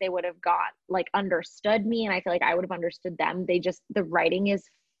feel like they would have understood me, and I feel like I would have understood them. The writing is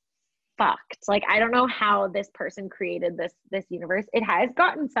fucked. Like, I don't know how this person created this universe. It has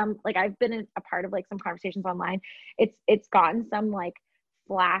gotten some, like, I've been a part of like some conversations online. It's gotten some like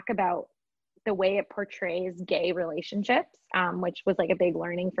flack about the way it portrays gay relationships, which was like a big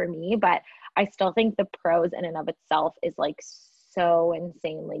learning for me. But I still think the prose in and of itself is like so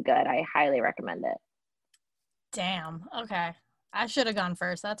insanely good. I highly recommend it. Damn. Okay. I should have gone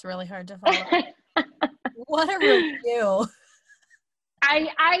first. That's really hard to follow. What a review. I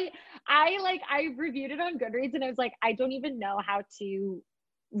reviewed it on Goodreads, and I was like, I don't even know how to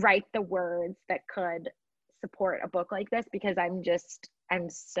write the words that could support a book like this, because I'm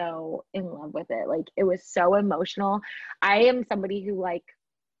so in love with it. Like, it was so emotional. I am somebody who, like,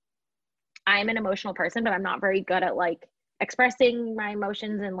 I'm an emotional person, but I'm not very good at like expressing my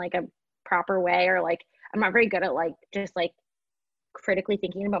emotions in like a proper way, or like I'm not very good at like just like critically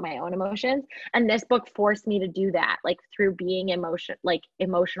thinking about my own emotions. And this book forced me to do that, like through being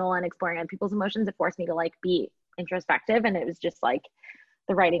emotional and exploring other people's emotions. It forced me to like be introspective, and it was just like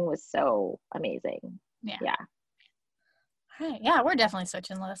the writing was so amazing. Yeah. Right. Yeah, we're definitely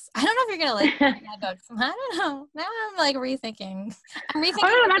switching lists. I don't know if you're gonna like my books. I don't know. Now I'm like rethinking. I'm rethinking.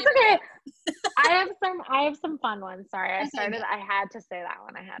 Oh no, that's okay. I have some fun ones. Sorry, I had to say that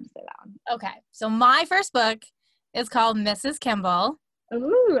one. Okay. So my first book is called Mrs. Kimball.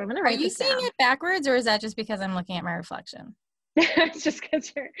 Ooh, I'm gonna write this down. Are you seeing it backwards, or is that just because I'm looking at my reflection? It's just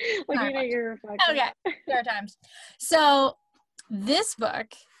because you're looking at your reflection. Okay. There are times. So this book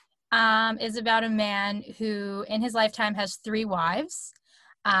is about a man who in his lifetime has 3 wives,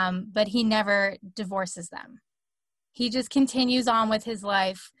 but he never divorces them. He just continues on with his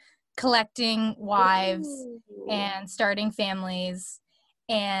life, collecting wives and starting families.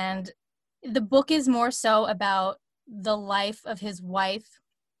 And the book is more so about the life of his wife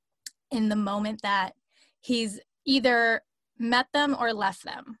in the moment that he's either met them or left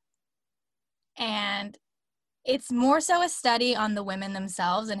them. And it's more so a study on the women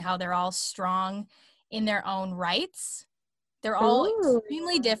themselves and how they're all strong in their own rights. They're all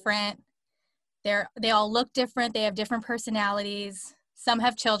extremely different. They all look different. They have different personalities. Some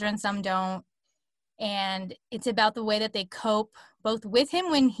have children, some don't. And it's about the way that they cope both with him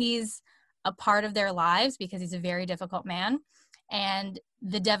when he's a part of their lives, because he's a very difficult man, and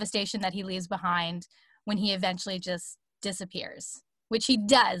the devastation that he leaves behind when he eventually just disappears, which he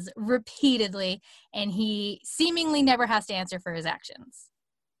does repeatedly, and he seemingly never has to answer for his actions.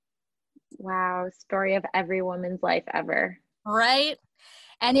 Wow, story of every woman's life ever. Right?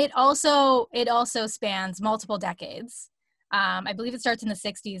 And it also spans multiple decades. I believe it starts in the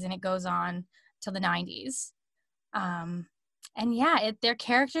 60s and it goes on till the 90s. And yeah, their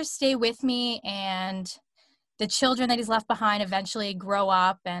characters stay with me, and the children that he's left behind eventually grow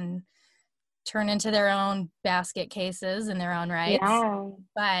up and turn into their own basket cases in their own rights. Yeah.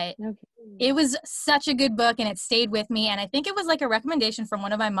 But it was such a good book, and it stayed with me. And I think it was like a recommendation from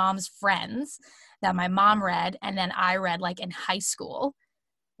one of my mom's friends that my mom read, and then I read like in high school,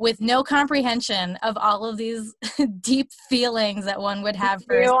 with no comprehension of all of these deep feelings that one would have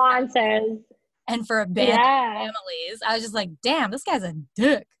for nuances and for abandoned families. I was just like, damn, this guy's a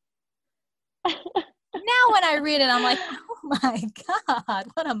dick. Now when I read it, I'm like, oh my God,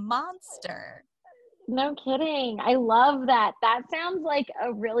 what a monster. No kidding. I love that. That sounds like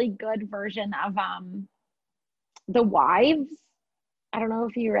a really good version of The Wives. I don't know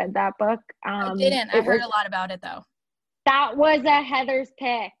if you read that book. I didn't. I heard a lot about it though. That was a Heather's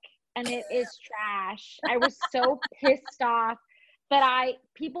pick, and it is trash. I was so pissed off that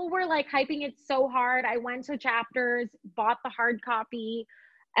people were like hyping it so hard. I went to Chapters, bought the hard copy,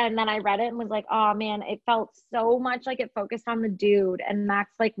 and then I read it and was like, oh man, it felt so much like it focused on the dude. And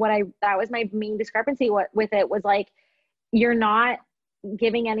that's like that was my main discrepancy with it, was like, you're not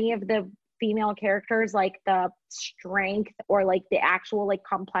giving any of the female characters like the strength or like the actual like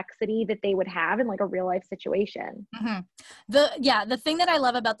complexity that they would have in like a real life situation. Mm-hmm. The thing that I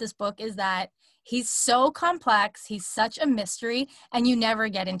love about this book is that he's so complex, he's such a mystery, and you never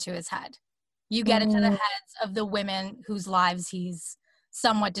get into his head. You get into the heads of the women whose lives he's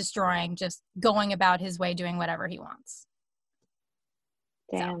somewhat destroying, just going about his way, doing whatever he wants.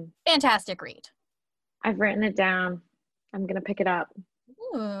 Damn. So, fantastic read. I've written it down. I'm gonna pick it up.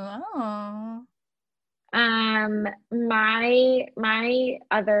 Ooh, oh. My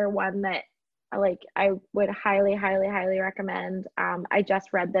other one that I would highly recommend, I just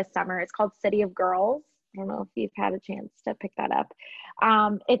read this summer. It's called City of Girls. I don't know if you've had a chance to pick that up.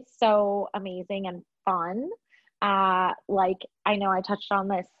 It's so amazing and fun. Like, I know I touched on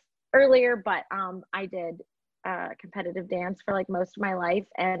this earlier, but I did competitive dance for like most of my life,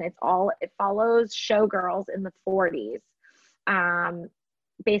 and it follows showgirls in the 40s,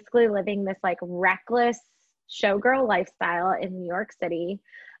 basically living this like reckless showgirl lifestyle in New York City.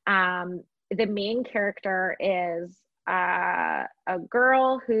 The main character is a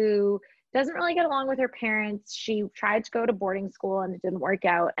girl who doesn't really get along with her parents. She tried to go to boarding school and it didn't work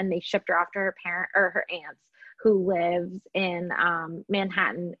out, and they shipped her off to her parent or her aunts, who lives in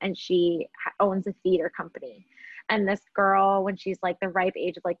Manhattan, and she owns a theater company. And this girl, when she's like the ripe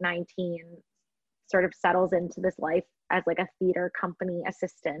age of like 19, sort of settles into this life as like a theater company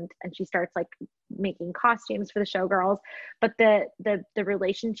assistant, and she starts like making costumes for the showgirls. But the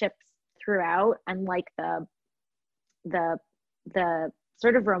relationships throughout, and like the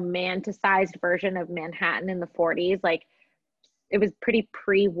sort of romanticized version of Manhattan in the 40s, like it was pretty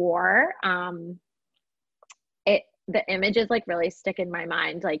pre-war. The images like really stick in my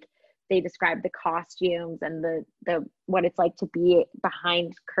mind. Like they describe the costumes and the what it's like to be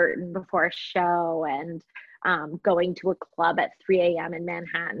behind curtain before a show, and going to a club at 3 a.m. in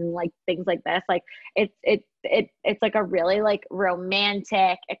Manhattan, like things like this. Like it's like a really like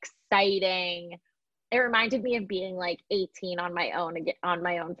romantic, exciting. It reminded me of being like 18 on my own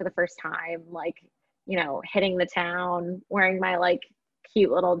for the first time, like, you know, hitting the town, wearing my like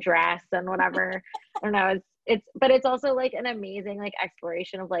cute little dress and whatever. I don't know. But it's also like an amazing like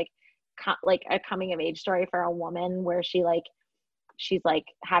exploration of like a coming of age story for a woman, where she's like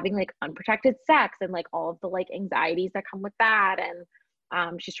having like unprotected sex and like all of the like anxieties that come with that.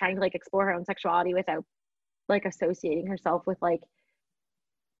 And she's trying to like explore her own sexuality without like associating herself with like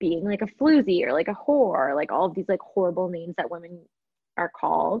being like a floozy or like a whore, like all of these like horrible names that women are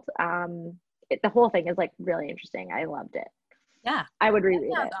called. The whole thing is like really interesting. I loved it. Yeah. I would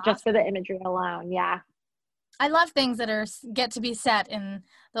reread it awesome. just for the imagery alone. Yeah. I love things that get to be set in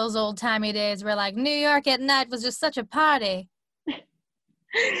those old timey days where like New York at night was just such a party.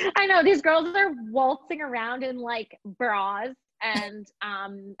 I know, these girls are waltzing around in like bras, and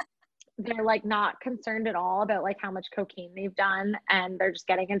they're like not concerned at all about like how much cocaine they've done, and they're just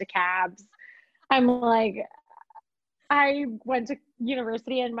getting into cabs. I'm like, I went to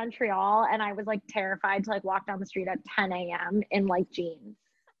university in Montreal, and I was like terrified to like walk down the street at 10 a.m. in like jeans.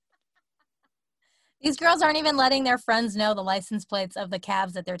 These girls aren't even letting their friends know the license plates of the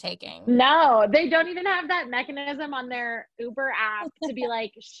cabs that they're taking. No, they don't even have that mechanism on their Uber app to be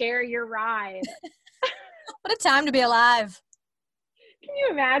like, share your ride. What a time to be alive. Can you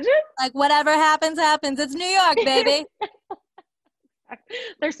imagine? Like whatever happens, happens. It's New York, baby.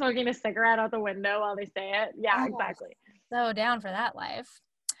 They're smoking a cigarette out the window while they say it. Yeah, exactly. So down for that life.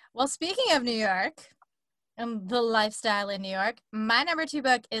 Well, speaking of New York and the lifestyle in New York, my number 2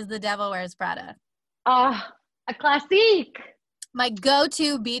 book is The Devil Wears Prada. Oh, a classique. My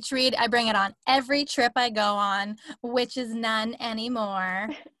go-to beach read. I bring it on every trip I go on, which is none anymore.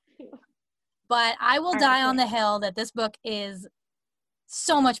 But I will die on the hill that this book is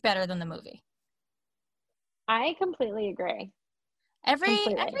so much better than the movie. I completely agree. Every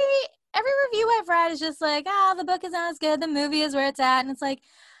review I've read is just like, the book is not as good, the movie is where it's at. And it's like,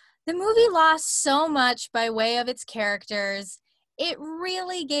 the movie lost so much by way of its characters. It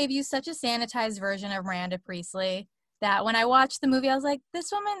really gave you such a sanitized version of Miranda Priestley that when I watched the movie, I was like,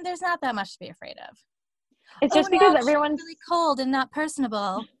 this woman, there's not that much to be afraid of. It's just because everyone's really cold and not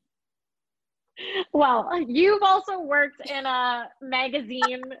personable. Well, you've also worked in a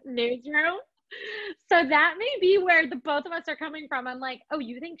magazine newsroom, so that may be where the both of us are coming from. I'm like, oh,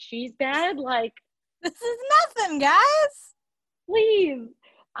 you think she's bad? Like, this is nothing, guys. Please.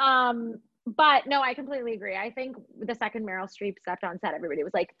 But no, I completely agree. I think the second Meryl Streep stepped on set, everybody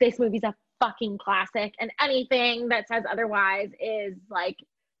was like, this movie's a fucking classic, and anything that says otherwise is like,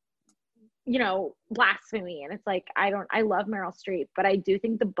 you know, blasphemy. And it's like, I love Meryl Streep, but I do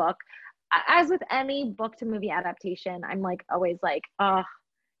think the book, as with any book to movie adaptation, I'm like always like,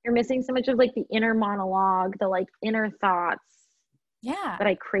 you're missing so much of like the inner monologue, the like inner thoughts that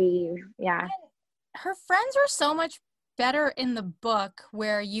I crave. Yeah. And her friends were so much better in the book,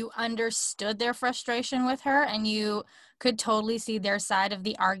 where you understood their frustration with her and you could totally see their side of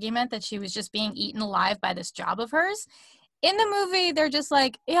the argument that she was just being eaten alive by this job of hers. In the movie, they're just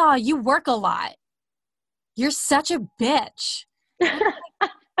like, yeah, you work a lot. You're such a bitch.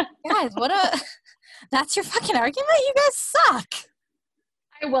 Guys, that's your fucking argument? You guys suck.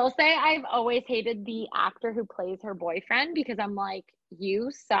 I will say I've always hated the actor who plays her boyfriend, because I'm like, you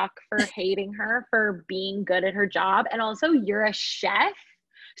suck for hating her for being good at her job. And also, you're a chef,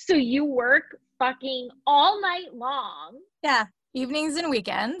 so you work fucking all night long. Yeah, evenings and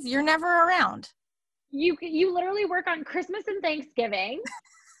weekends. You're never around. You literally work on Christmas and Thanksgiving.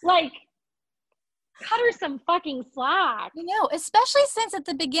 Like, cut her some fucking slack. You know, especially since at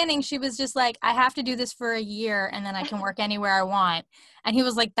the beginning she was just like, I have to do this for a year and then I can work anywhere I want. And he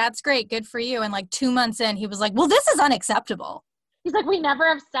was like, that's great, good for you. And like 2 months in, he was like, well, this is unacceptable. He's like, we never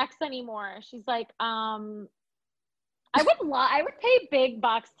have sex anymore. She's like, I would pay big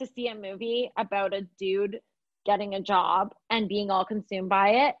bucks to see a movie about a dude getting a job and being all consumed by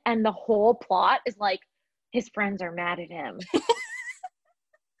it. And the whole plot is like, his friends are mad at him.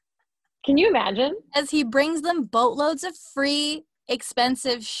 Can you imagine? As he brings them boatloads of free,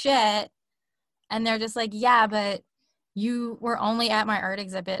 expensive shit. And they're just like, yeah, but you were only at my art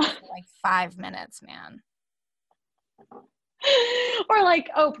exhibit for like 5 minutes, man. Or like,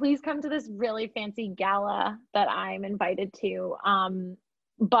 oh, please come to this really fancy gala that I'm invited to.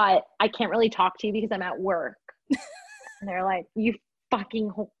 But I can't really talk to you because I'm at work. And they're like, you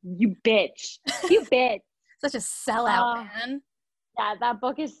bitch. You bitch. Such a sellout, man. Yeah, that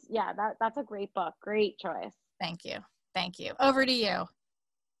book is, that's a great book. Great choice. Thank you. Thank you. Over to you.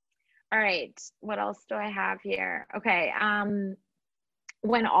 All right. What else do I have here? Okay.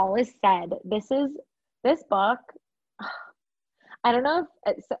 When All Is Said, this book, I don't know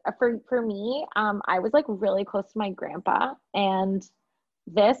if it's, for me, I was like really close to my grandpa, and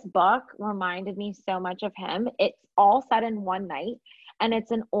this book reminded me so much of him. It's all set in one night, and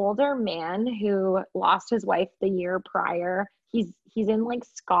it's an older man who lost his wife the year prior. He's in like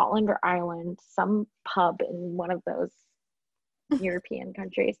Scotland or Ireland, some pub in one of those European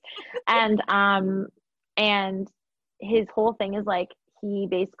countries. And his whole thing is like, he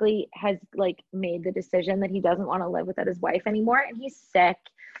basically has like made the decision that he doesn't want to live without his wife anymore. And he's sick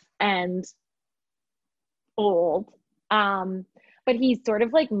and old. But he's sort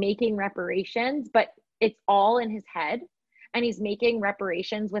of like making reparations, but it's all in his head. And he's making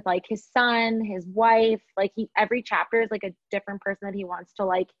reparations with like his son, his wife, like every chapter is like a different person that he wants to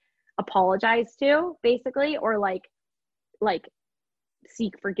like apologize to, basically, or like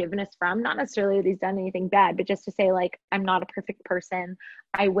seek forgiveness from. Not necessarily that he's done anything bad, but just to say like, I'm not a perfect person.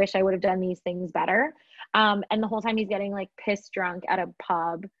 I wish I would have done these things better. And the whole time he's getting like piss drunk at a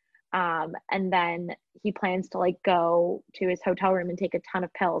pub. And then he plans to like go to his hotel room and take a ton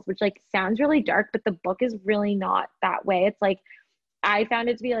of pills, which like sounds really dark, but the book is really not that way. It's like, I found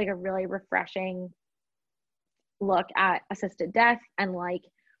it to be like a really refreshing look at assisted death and like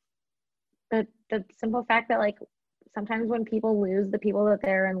the simple fact that like sometimes when people lose the people that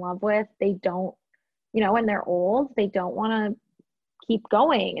they're in love with, they don't, when they're old, they don't want to keep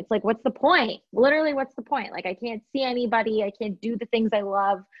going. It's like, what's the point? Literally, what's the point? Like, I can't see anybody. I can't do the things I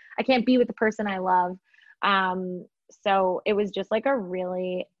love. I can't be with the person I love. So it was just like a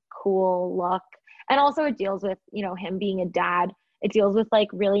really cool look. And also it deals with, him being a dad. It deals with like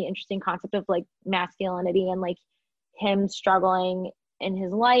really interesting concept of like masculinity and like him struggling in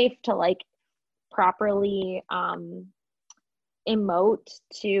his life to like properly emote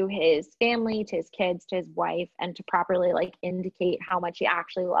to his family, to his kids, to his wife, and to properly like indicate how much he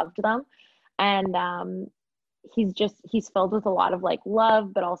actually loved them. And he's filled with a lot of like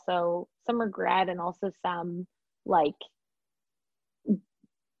love, but also some regret and also some like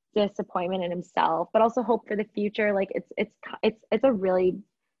disappointment in himself, but also hope for the future. Like it's a really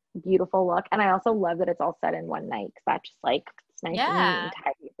beautiful look. And I also love that it's all set in one night, because that just like, it's nice and neat and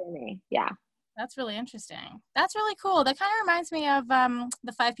tidy for me. Yeah. That's really interesting. That's really cool. That kind of reminds me of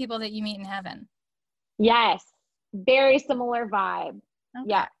the 5 people that you meet in heaven. Yes. Very similar vibe. Okay.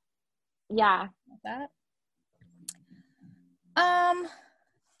 Yeah. Yeah. Like that.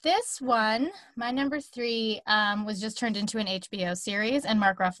 This one, my number 3, was just turned into an HBO series, and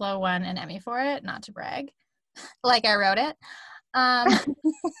Mark Ruffalo won an Emmy for it, not to brag. Like I wrote it.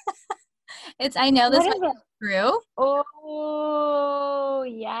 It's I Know This Might Be True. Oh,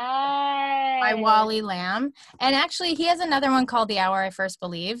 yeah. By Wally Lamb. And actually, he has another one called The Hour I First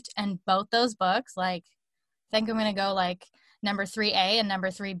Believed. And both those books, like, I think I'm going to go, like, number 3A and number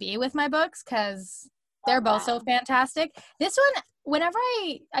 3B with my books, because they're both so fantastic. This one, whenever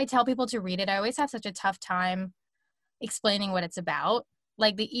I tell people to read it, I always have such a tough time explaining what it's about.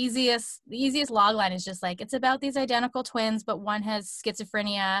 Like, the easiest log line is just, like, it's about these identical twins, but one has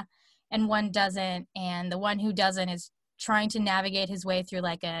schizophrenia and one doesn't, and the one who doesn't is trying to navigate his way through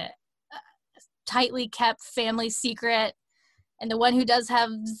like a tightly kept family secret, and the one who does have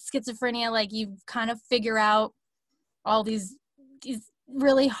schizophrenia, like, you kind of figure out all these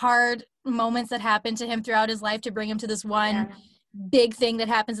really hard moments that happen to him throughout his life to bring him to this one big thing that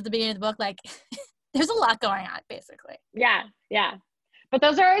happens at the beginning of the book. Like, there's a lot going on, basically. Yeah But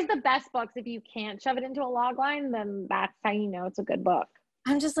those are always the best books. If you can't shove it into a log line, then that's how you know it's a good book.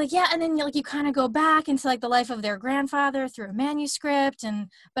 I'm just like, yeah. And then like you kind of go back into like the life of their grandfather through a manuscript,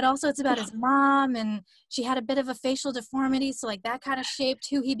 but also it's about his mom, and she had a bit of a facial deformity, so like that kind of shaped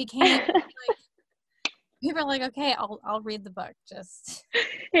who he became. Like, people are like, okay, I'll read the book. Just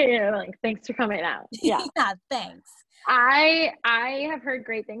Yeah, like thanks for coming out. Yeah. yeah, thanks. I have heard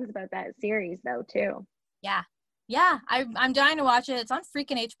great things about that series though too. Yeah. I'm dying to watch it. It's on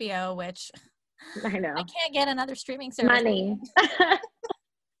freaking HBO, which I know. I can't get another streaming service. Money.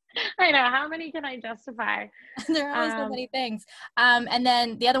 I know. How many can I justify? There are always so many things. And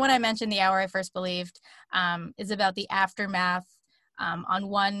then the other one I mentioned, The Hour I First Believed, is about the aftermath on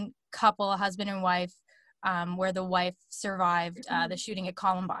one couple, a husband and wife, where the wife survived the shooting at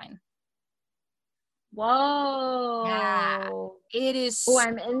Columbine. Whoa. Yeah. It is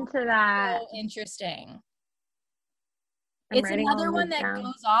I'm into that. so interesting. I'm It's writing another all one these that down.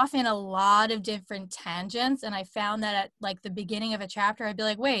 goes off in a lot of different tangents, and I found that at like the beginning of a chapter, I'd be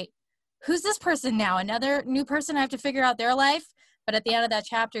like, wait, who's this person now? Another new person, I have to figure out their life. But at the end of that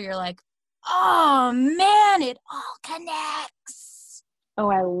chapter, you're like, oh man, it all connects. Oh,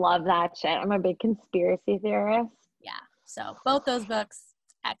 I love that shit. I'm a big conspiracy theorist. Yeah, so both those books,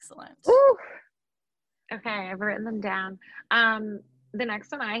 excellent. Ooh. Okay, I've written them down. The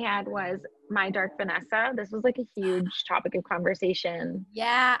next one I had was My Dark Vanessa. This was like a huge topic of conversation.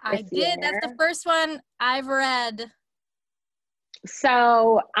 Yeah, I did. Year. That's the first one I've read.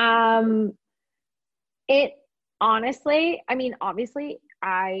 So, it honestly, I mean, obviously,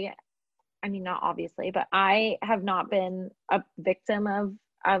 not obviously, but I have not been a victim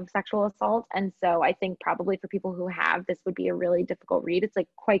of sexual assault. And so I think probably for people who have, this would be a really difficult read. It's like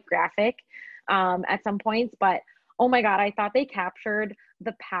quite graphic at some points, but oh my God, I thought they captured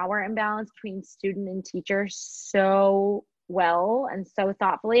the power imbalance between student and teacher so well and so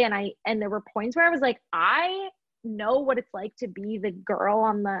thoughtfully. And there were points where I was like, I know what it's like to be the girl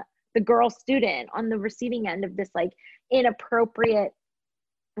the girl student on the receiving end of this like inappropriate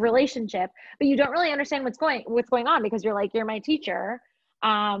relationship, but you don't really understand what's going on because you're like, you're my teacher.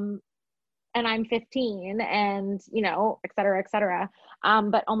 And I'm 15 and, you know, et cetera, et cetera.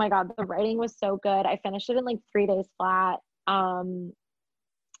 But oh my God, the writing was so good. I finished it in like 3 days flat.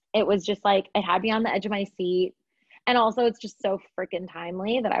 It was just like, it had me on the edge of my seat. And also it's just so freaking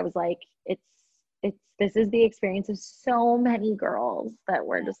timely that I was like, this is the experience of so many girls that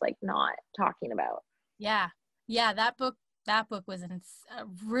we're just like not talking about. Yeah. That book was a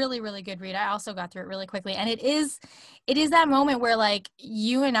really, really good read. I also got through it really quickly. And it is that moment where like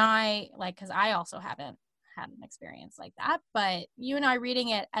you and I, like, cause I also haven't had an experience like that, but you and I reading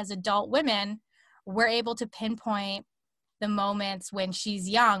it as adult women, we're able to pinpoint the moments when she's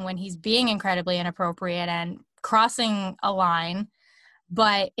young, when he's being incredibly inappropriate and crossing a line.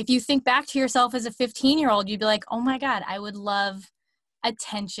 But if you think back to yourself as a 15-year-old, you'd be like, oh my God, I would love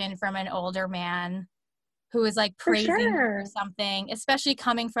attention from an older man who is like praising you or something, especially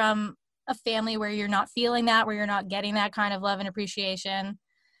coming from a family where you're not feeling that, where you're not getting that kind of love and appreciation.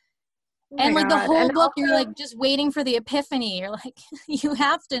 And like the whole book, you're like just waiting for the epiphany. You're like, you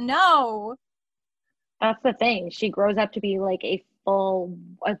have to know. That's the thing. She grows up to be like a full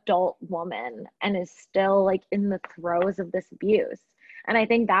adult woman and is still like in the throes of this abuse. And I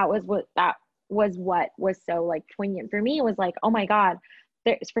think that was what was so like poignant for me, was like, oh my God,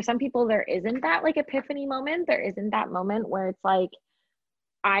 for some people there isn't that like epiphany moment. There isn't that moment where it's like,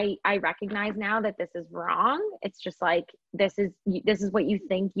 I recognize now that this is wrong. It's just like, this is what you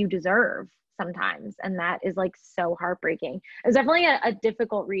think you deserve sometimes. And that is like so heartbreaking. It was definitely a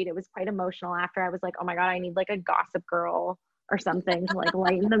difficult read. It was quite emotional after. I was like, oh my God, I need like a Gossip Girl or something to like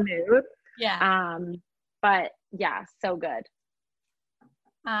lighten the mood. Yeah. But yeah, so good.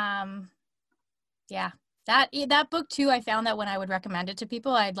 Yeah. That book too, I found that when I would recommend it to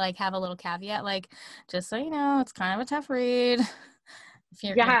people, I'd like have a little caveat, like, just so you know, it's kind of a tough read.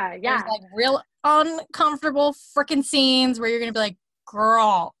 There's like real uncomfortable freaking scenes where you're gonna be like,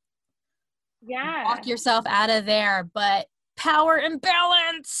 girl, walk yourself out of there. But power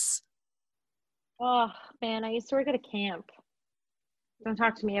imbalance. Oh man, I used to work at a camp. Don't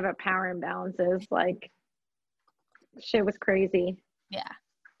talk to me about power imbalances. Like, shit was crazy. Yeah.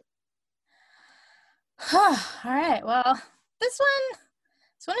 All right. Well, this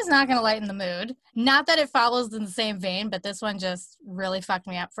one is not going to lighten the mood. Not that it follows in the same vein, but this one just really fucked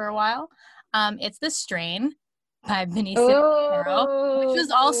me up for a while. It's The Strain by Benicio del Toro, which was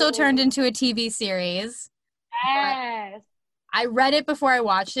also turned into a TV series. Yes. I read it before I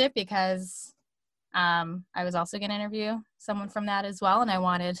watched it because I was also going to interview someone from that as well, and I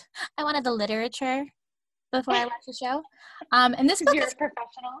wanted the literature before I watched the show. And this book You're a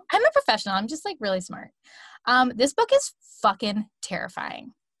professional. I'm a professional. I'm just like really smart. This book is fucking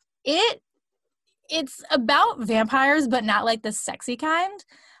terrifying. It's about vampires, but not like the sexy kind,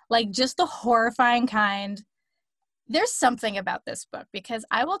 like just the horrifying kind. There's something about this book because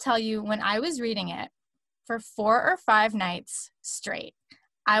I will tell you, when I was reading it for 4 or 5 nights straight,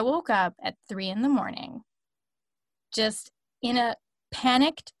 I woke up at 3 a.m, just in a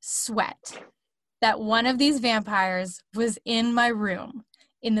panicked sweat that one of these vampires was in my room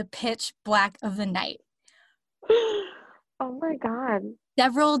in the pitch black of the night. Oh my God.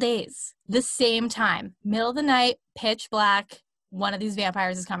 Several days, the same time, middle of the night, pitch black, one of these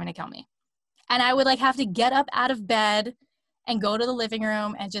vampires is coming to kill me. And I would like have to get up out of bed and go to the living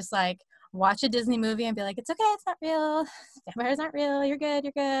room and just like watch a Disney movie and be like, it's okay, it's not real. Vampires aren't real. You're good,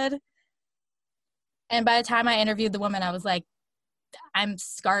 you're good. And by the time I interviewed the woman, I was like, I'm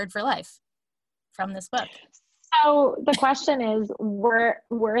scarred for life from this book. So the question is, were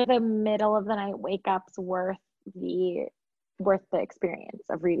the middle of the night wake ups worth the experience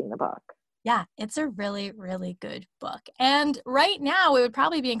of reading the book? Yeah, it's a really, really good book. And right now it would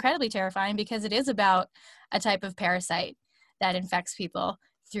probably be incredibly terrifying because it is about a type of parasite that infects people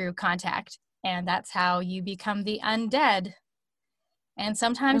through contact. And that's how you become the undead. And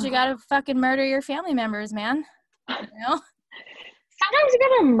sometimes you gotta fucking murder your family members, man. You know? Sometimes you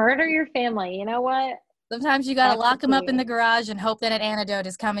gotta murder your family. You know what? Sometimes you gotta That's lock the them up key. in the garage and hope that an antidote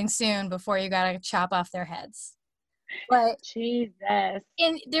is coming soon before you gotta chop off their heads. But Jesus.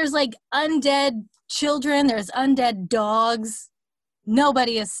 there's like undead children, there's undead dogs.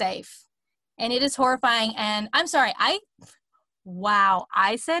 Nobody is safe. And it is horrifying. And I'm sorry, I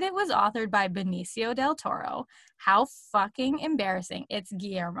said it was authored by Benicio del Toro. How fucking embarrassing. It's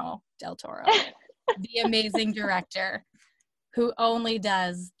Guillermo del Toro, the amazing director who only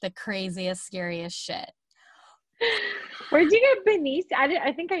does the craziest, scariest shit. Where'd you get Benicio?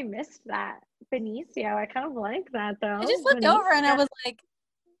 I think I missed that. Benicio. I kind of like that though. I just looked Benicio. over and I was like,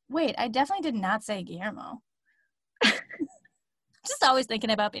 wait, I definitely did not say Guillermo. Just always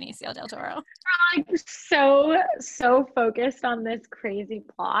thinking about Benicio del Toro. Like so focused on this crazy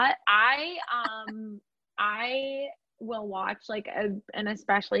plot. I will watch like an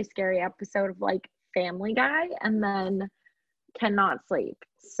especially scary episode of like Family Guy and then cannot sleep.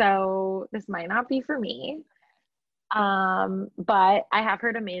 So this might not be for me. But I have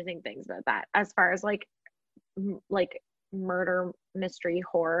heard amazing things about that as far as like murder mystery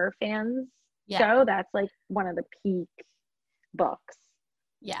horror fans go. That's like one of the peak books.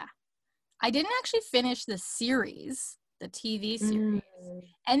 Yeah. I didn't actually finish the series, the TV series.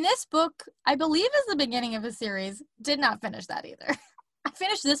 And this book, I believe, is the beginning of a series. Did not finish that either. I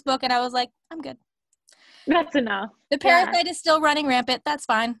finished this book and I was like, I'm good. That's enough. The parasite is still running rampant. That's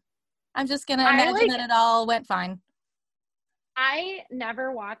fine. I'm just going to imagine that it all went fine. I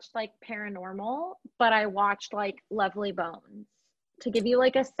never watched like paranormal, but I watched like Lovely Bones to give you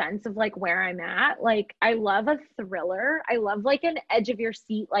like a sense of like where I'm at. Like I love a thriller. I love like an edge of your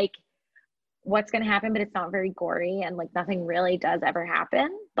seat, like what's going to happen, but it's not very gory and like nothing really does ever happen,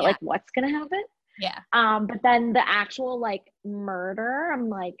 but like what's going to happen. Yeah. But then the actual like murder, I'm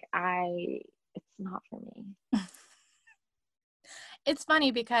like, it's not for me. It's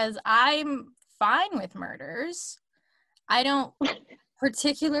funny because I'm fine with murders. I don't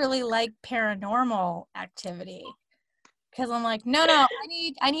particularly like paranormal activity because I'm like, no,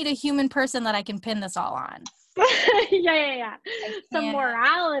 I need a human person that I can pin this all on. Yeah. Some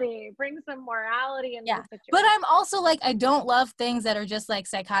morality. Bring some morality in the situation. But I'm also like, I don't love things that are just like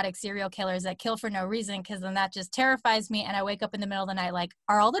psychotic serial killers that kill for no reason because then that just terrifies me and I wake up in the middle of the night like,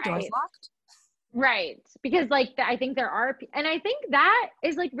 are all the doors locked? Right. Because like I think there are, and I think that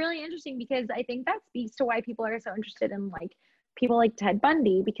is like really interesting because I think that speaks to why people are so interested in like people like Ted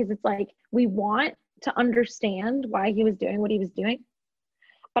Bundy, because it's like we want to understand why he was doing what he was doing.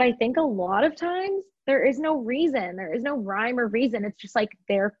 But I think a lot of times there is no reason, there is no rhyme or reason. It's just like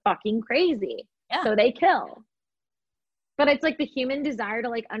they're fucking crazy. Yeah. So they kill. But it's like the human desire to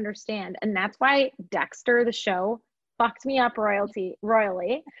like understand. And that's why Dexter, the show, fucked me up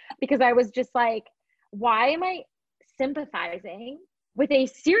royally because I was just like, why am I sympathizing with a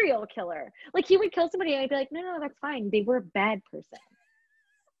serial killer? Like he would kill somebody and I'd be like, no, that's fine. They were a bad person.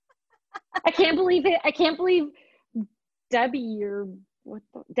 I can't believe it. I can't believe Debbie or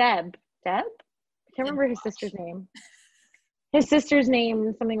Deb? I can't remember his sister's name. His sister's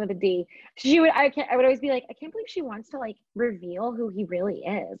name, something with a D. I would always be like, I can't believe she wants to like reveal who he really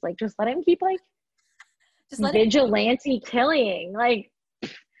is. Like, just let him keep like vigilante killing. Like,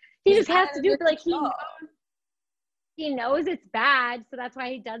 he just has to do it. Like, he knows it's bad, so that's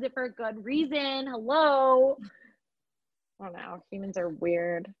why he does it for a good reason. Hello. I don't know. Humans are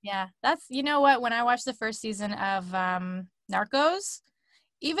weird. Yeah, that's, you know what, when I watched the first season of Narcos,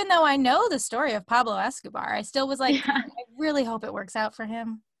 even though I know the story of Pablo Escobar, I still was like, Yeah. I really hope it works out for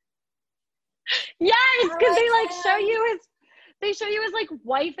him. Yes, because they like him. show you his like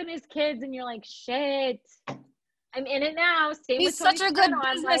wife and his kids, and you're like, shit, I'm in it now. Same He's with Tony such a good Soprano.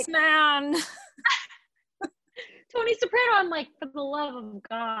 I'm like, businessman. Tony Soprano, I'm like, for the love of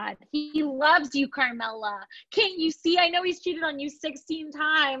God, he loves you, Carmela. Can't you see? I know he's cheated on you 16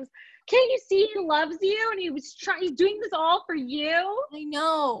 times. Can't you see he loves you? And he's doing this all for you. I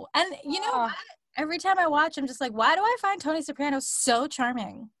know. And you know what? Every time I watch, I'm just like, why do I find Tony Soprano so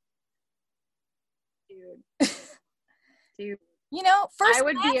charming? Dude. You know, first I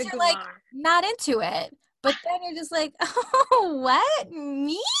would be glance, a you're like, Gumar. not into it. But then you're just like, oh, what?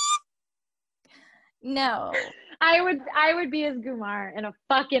 Me? No. I would be his Gumar in a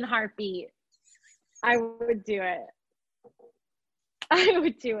fucking heartbeat. I would do it. I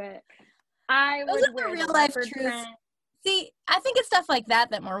would do it. I Those would are wear the real the life leopard truths. print. See, I think it's stuff like that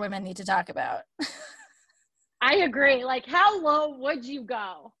more women need to talk about. I agree. Like, how low would you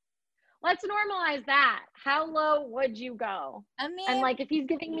go? Let's normalize that. How low would you go? I mean, And like, if he's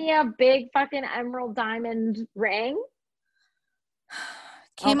giving me a big fucking emerald diamond ring,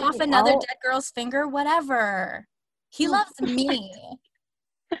 came off another dead girl's finger, whatever. He loves me.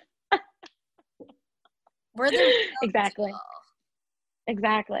 We're the exactly.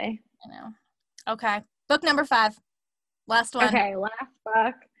 Exactly. I know. Okay. Book number 5. Last one. Okay, last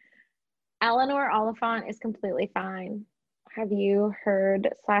book. Eleanor Oliphant is Completely Fine. Have you heard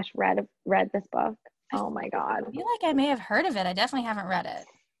 / read this book? Oh my God. I feel like I may have heard of it. I definitely haven't read it.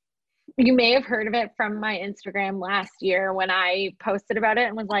 You may have heard of it from my Instagram last year when I posted about it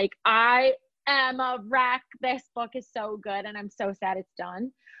and was like, I am a wreck. This book is so good and I'm so sad it's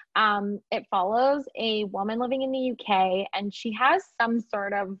done. It follows a woman living in the UK, and she has some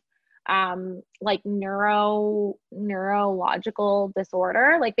sort of like neurological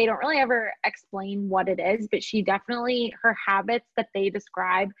disorder. Like, they don't really ever explain what it is, but she definitely, her habits that they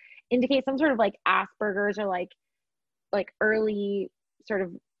describe indicate some sort of like Asperger's or like early sort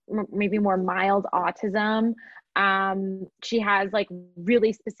of maybe more mild autism. She has like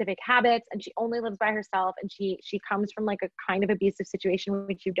really specific habits, and she only lives by herself, and she comes from like a kind of abusive situation,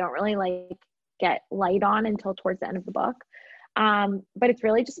 which you don't really like get light on until towards the end of the book. But it's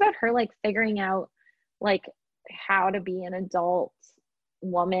really just about her like figuring out like how to be an adult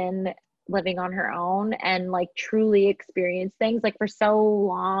woman living on her own and like truly experience things. Like, for so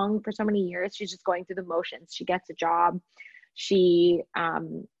long, for so many years, she's just going through the motions. She gets a job, she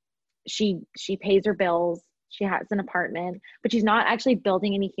pays her bills, she has an apartment, but she's not actually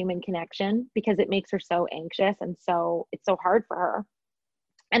building any human connection because it makes her so anxious, and so it's so hard for her.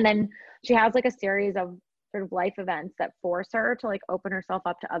 And then she has like a series of sort of life events that force her to like open herself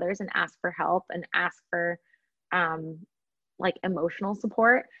up to others and ask for help and ask for like emotional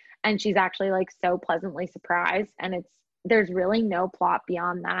support. And she's actually like so pleasantly surprised, and there's really no plot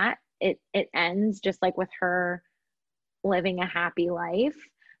beyond that. It ends just like with her living a happy life,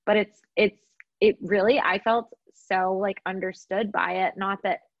 but it really, I felt so like understood by it. Not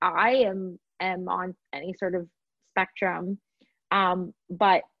that I am on any sort of spectrum,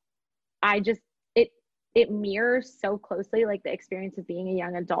 but I just, it mirrors so closely like the experience of being a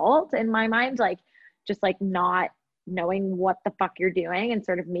young adult in my mind, like just like not knowing what the fuck you're doing and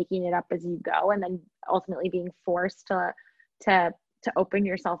sort of making it up as you go, and then ultimately being forced to open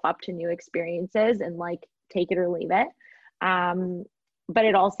yourself up to new experiences and like take it or leave it. But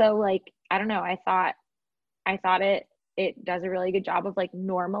it also, like, I don't know, I thought it does a really good job of like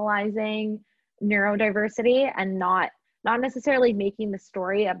normalizing neurodiversity and not necessarily making the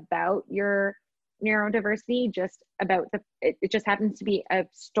story about your neurodiversity, just about it just happens to be a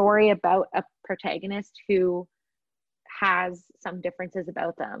story about a protagonist who has some differences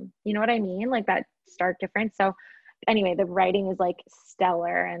about them. You know what I mean? Like that stark difference. So anyway, the writing is like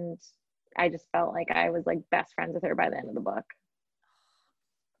stellar, and I just felt like I was like best friends with her by the end of the book.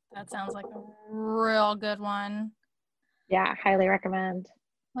 That sounds like a real good one. Yeah, highly recommend.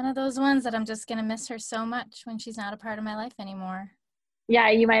 One of those ones that I'm just going to miss her so much when she's not a part of my life anymore. Yeah,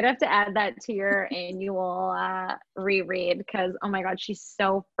 you might have to add that to your annual reread, because, oh my God, she's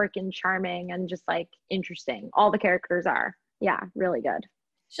so freaking charming and just like interesting. All the characters are. Yeah, really good.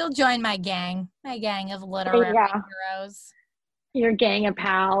 She'll join my gang of literary heroes. Your gang of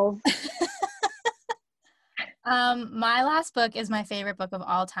pals. My last book is my favorite book of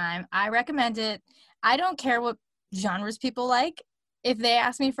all time. I recommend it. I don't care what genres people like. If they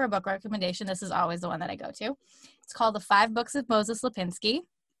ask me for a book recommendation, this is always the one that I go to. It's called The 5 Books of Moses Lipinski.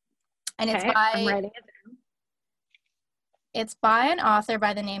 And it's by... I'm writing it down. It's by an author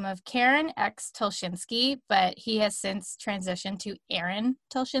by the name of Karen X. Tulshinsky, but he has since transitioned to Aaron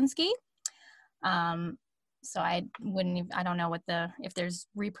Tulshinsky. So I don't know if there's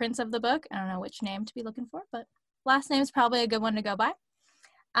reprints of the book. I don't know which name to be looking for, but last name is probably a good one to go by.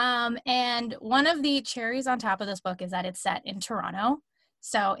 And one of the cherries on top of this book is that it's set in Toronto.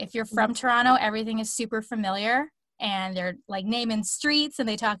 So if you're from Toronto, everything is super familiar, and they're like naming streets, and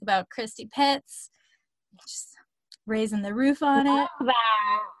they talk about Christy Pitts, just raising the roof on it.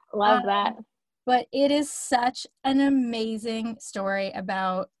 Love that. But it is such an amazing story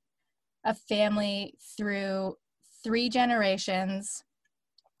about a family through 3 generations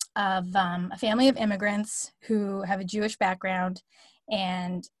of a family of immigrants who have a Jewish background,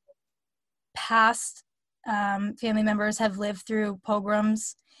 and past family members have lived through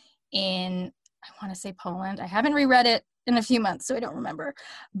pogroms in, I want to say Poland. I haven't reread it in a few months, so I don't remember.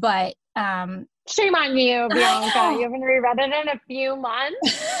 But shame on you, Bianca. You haven't reread it in a few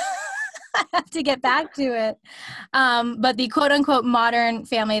months. I have to get back to it. But the quote unquote modern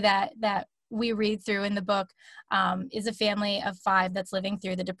family that we read through in the book is a family of 5 that's living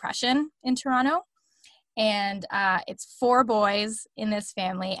through the Depression in Toronto. And it's 4 boys in this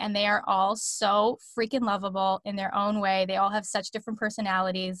family, and they are all so freaking lovable in their own way. They all have such different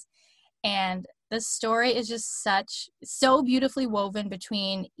personalities, and the story is just so beautifully woven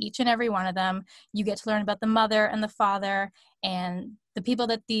between each and every one of them. You get to learn about the mother and the father and the people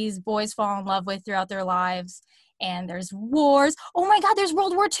that these boys fall in love with throughout their lives. And there's wars. Oh my God, there's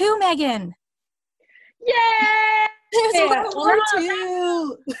World War II, Megan. Yay! There's World War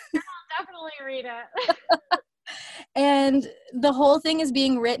II. Definitely read it. And the whole thing is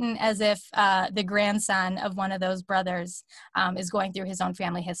being written as if the grandson of one of those brothers is going through his own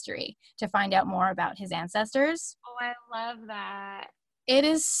family history to find out more about his ancestors. Oh, I love that. It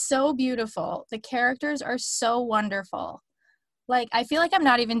is so beautiful. The characters are so wonderful. Like, I feel like I'm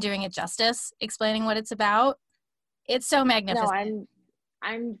not even doing it justice explaining what it's about. It's so magnificent. No,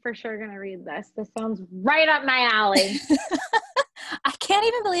 I'm for sure going to read this. This sounds right up my alley. I can't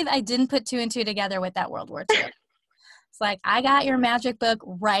even believe I didn't put 2 and 2 together with that World War II. It's like, I got your magic book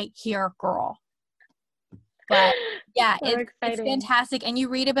right here, girl. But yeah, it's fantastic. And you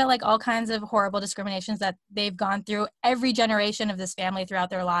read about like all kinds of horrible discriminations that they've gone through, every generation of this family throughout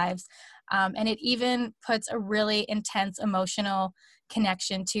their lives. And it even puts a really intense emotional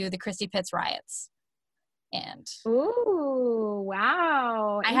connection to the Christy Pitts riots. And ooh,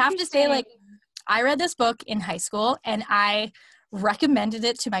 wow. I have to say, like, I read this book in high school, and I recommended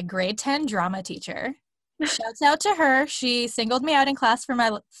it to my grade 10 drama teacher. Shouts out to her. She singled me out in class for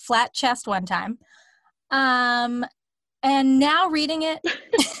my flat chest one time. And now reading it,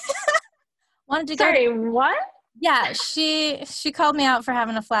 wanted to Sorry, what? Yeah, she called me out for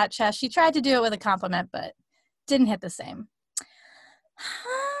having a flat chest. She tried to do it with a compliment, but didn't hit the same.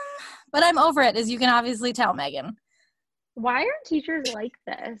 But I'm over it, as you can obviously tell, Megan. Why aren't teachers like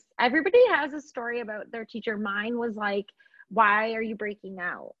this? Everybody has a story about their teacher. Mine was like, why are you breaking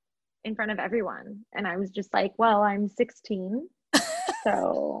out in front of everyone? And I was just like, well, I'm 16.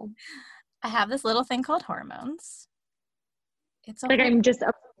 So I have this little thing called hormones. It's like, I'm just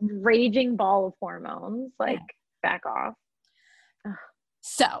a raging ball of hormones. Like, back off. Ugh.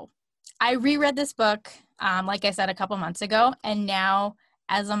 So I reread this book, like I said, a couple months ago. And now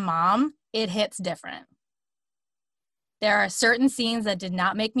as a mom, it hits different. There are certain scenes that did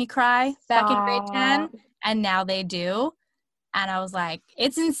not make me cry back in grade 10, and now they do. And I was like,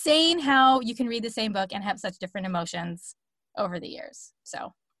 it's insane how you can read the same book and have such different emotions over the years.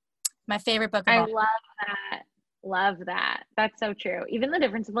 So my favorite book of all. Love that. Love that. That's so true. Even the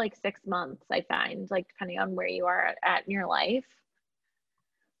difference of like 6 months, I find, like, depending on where you are at in your life.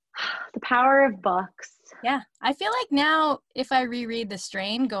 The power of books. Yeah. I feel like now if I reread The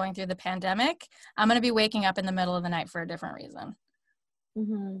Strain going through the pandemic, I'm going to be waking up in the middle of the night for a different reason.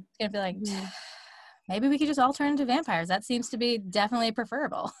 Mm-hmm. It's going to be like, maybe we could just all turn into vampires. That seems to be definitely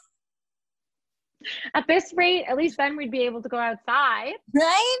preferable. At this rate, at least then we'd be able to go outside.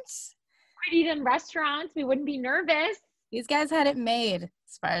 Right? We'd eat in restaurants. We wouldn't be nervous. These guys had it made,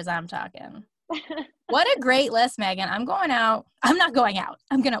 as far as I'm talking. What a great list, Megan. I'm going out. I'm not going out.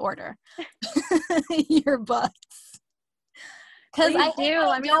 I'm going to order your books. Because I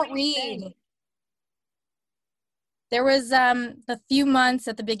don't read. There was the few months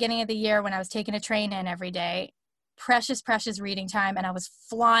at the beginning of the year when I was taking a train in every day, precious reading time, and I was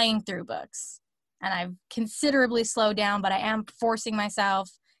flying through books. And I've considerably slowed down, but I am forcing myself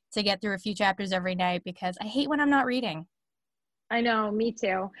to get through a few chapters every night because I hate when I'm not reading. I know, me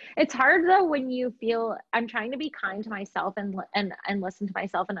too. It's hard though when you feel, I'm trying to be kind to myself and listen to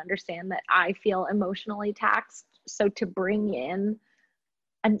myself and understand that I feel emotionally taxed So to bring in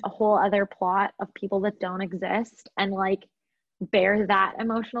a whole other plot of people that don't exist and like bear that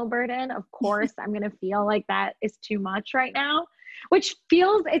emotional burden, of course I'm gonna feel like that is too much right now, which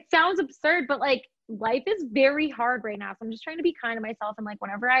it sounds absurd, but like life is very hard right now. So I'm just trying to be kind to myself, and like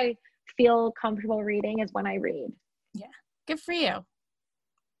whenever I feel comfortable reading is when I read. Yeah, good for you.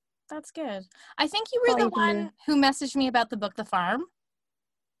 That's good. I think you were the one who messaged me about the book The Farm.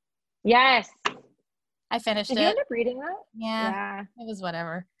 Yes. I finished it. Did you end up reading that? Yeah. It was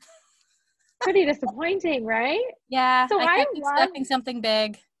whatever. Pretty disappointing, right? Yeah. So I kept expecting something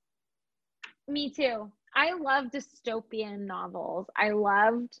big. Me too. I love dystopian novels. I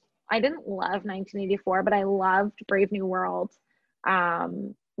didn't love 1984, but I loved Brave New World.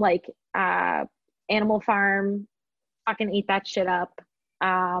 Like Animal Farm, fucking eat that shit up.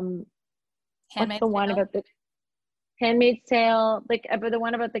 What's the one about the Handmaid's Tale? Like the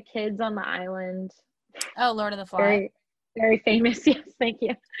one about the kids on the island. Oh, Lord of the Flies. Very, very famous. Yes, thank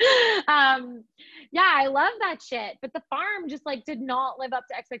you. Yeah, I love that shit. But The Farm just like did not live up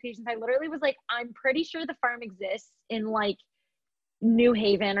to expectations. I literally was like, I'm pretty sure The Farm exists in like New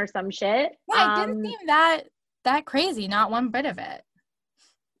Haven or some shit. Yeah, it didn't seem that crazy. Not one bit of it.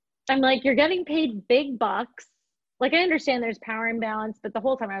 I'm like, you're getting paid big bucks. Like, I understand there's power imbalance, but the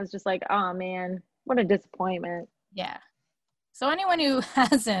whole time I was just like, oh man, what a disappointment. Yeah. So anyone who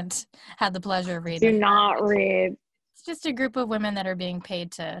hasn't had the pleasure of reading, do not read. It's just a group of women that are being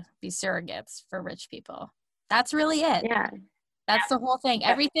paid to be surrogates for rich people. That's really it. Yeah. That's the whole thing.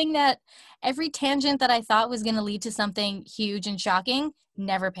 Every tangent that I thought was going to lead to something huge and shocking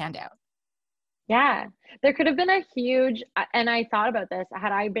never panned out. Yeah. There could have been a huge, and I thought about this,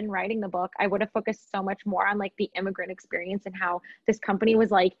 had I been writing the book, I would have focused so much more on like the immigrant experience and how this company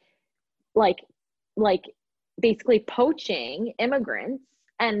was like basically poaching immigrants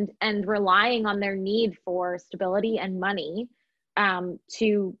and relying on their need for stability and money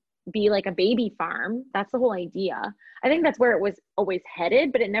to be like a baby farm. That's the whole idea. I think that's where it was always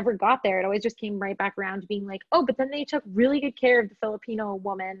headed, but it never got there. It always just came right back around to being like, oh, but then they took really good care of the Filipino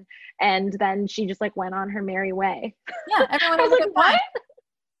woman, and then she just like went on her merry way. Yeah, everyone was like, what?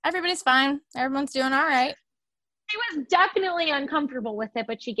 Everybody's fine. Everyone's doing all right. She was definitely uncomfortable with it,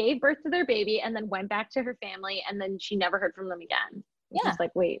 but she gave birth to their baby and then went back to her family, and then she never heard from them again. It's just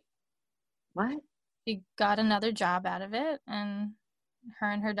like, wait, what? She got another job out of it, and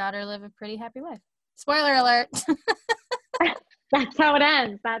her and her daughter live a pretty happy life. Spoiler alert. That's how it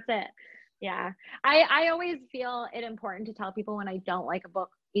ends. That's it. Yeah. I always feel it important to tell people when I don't like a book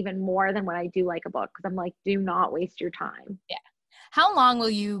even more than when I do like a book, because I'm like, do not waste your time. Yeah. How long will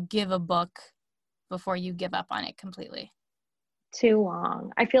you give a book before you give up on it completely? Too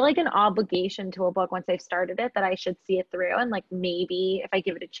long. I feel like an obligation to a book once I've started it that I should see it through, and like maybe if I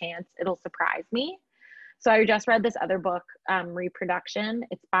give it a chance, it'll surprise me. So I just read this other book, Reproduction.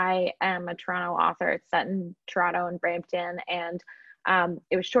 It's by a Toronto author. It's set in Toronto and Brampton, and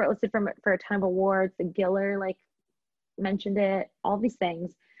it was shortlisted for a ton of awards. The Giller mentioned it, all these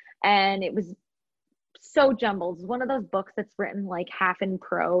things, and it was so jumbled. It's one of those books that's written like half in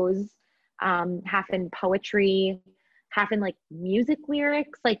prose, half in poetry, half in like music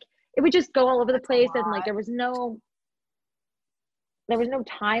lyrics. Like it would just go all over the place, and like there was no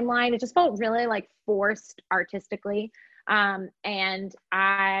timeline. It just felt really like forced artistically. And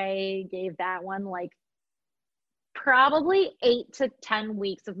I gave that one like probably 8 to 10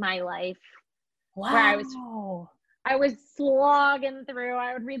 weeks of my life. Wow. Where I was slogging through.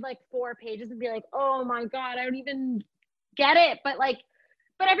 I would read like 4 pages and be like, oh my God, I don't even get it. But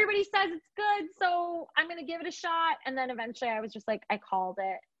everybody says it's good, so I'm going to give it a shot. And then eventually I was just like, I called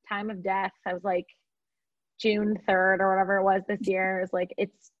it. Time of death. I was like, June 3rd or whatever it was this year. It was like,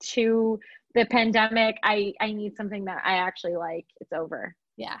 it's the pandemic. I need something that I actually like. It's over.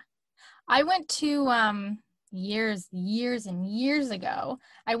 Yeah. I went to years and years ago.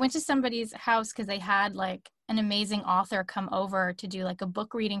 I went to somebody's house because they had like an amazing author come over to do like a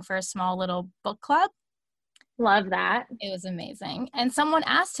book reading for a small little book club. Love that. It was amazing. And someone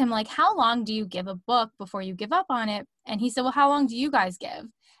asked him like, how long do you give a book before you give up on it? And he said, well, how long do you guys give?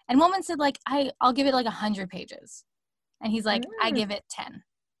 And woman said like, I'll give it like 100 pages. And he's like, I give it 10.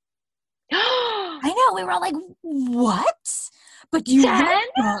 I know. We were all like, what? But you 10 read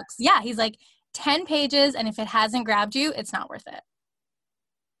books. Yeah. He's like 10 pages. And if it hasn't grabbed you, it's not worth it.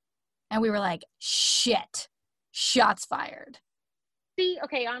 And we were like, shit, shots fired. See,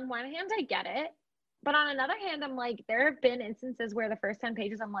 okay. On one hand, I get it. But on another hand, I'm like, there have been instances where the first 10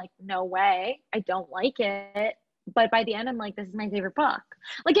 pages, I'm like, no way. I don't like it. But by the end, I'm like, this is my favorite book.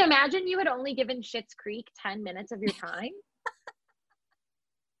 Like, imagine you had only given Schitt's Creek 10 minutes of your time.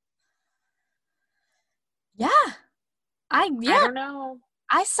 Yeah. I don't know.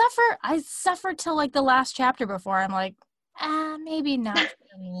 I suffer till like the last chapter before I'm like, maybe not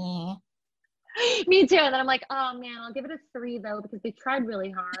for me. Me too. And then I'm like, oh man, I'll give it a 3 though, because they tried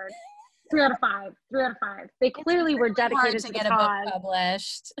really hard. 3 out of 5. 3 out of 5. They clearly were dedicated to get the a book cause.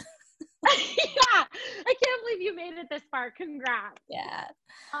 published. Yeah. I can't believe you made it this far. Congrats. Yeah.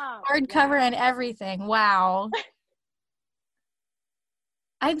 Oh, Hardcover yeah. and everything. Wow.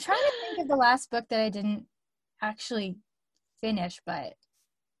 I'm trying to think of the last book that I didn't actually finish, but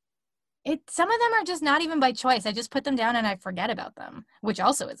some of them are just not even by choice. I just put them down and I forget about them, which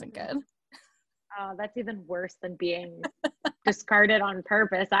also isn't good. Oh, that's even worse than being discarded on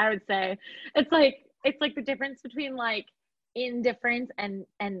purpose, I would say. It's like the difference between like indifference and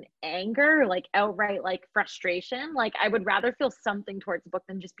anger, like outright like frustration. Like I would rather feel something towards the book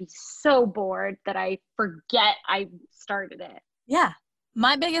than just be so bored that I forget I started it. Yeah.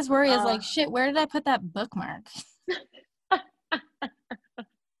 My biggest worry is like, shit, where did I put that bookmark?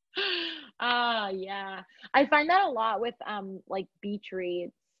 Yeah. I find that a lot with like beach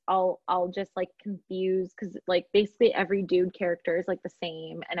reads. I'll just like confuse, because like basically every dude character is like the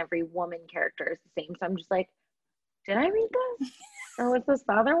same and every woman character is the same. So I'm just like, did I read this? Or was this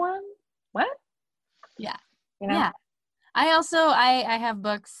the other one? What? Yeah. You know? Yeah. I also I have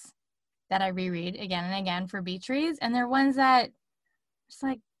books that I reread again and again for beach reads, and they're ones that it's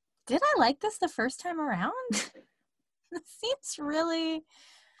like, did I like this the first time around? It seems really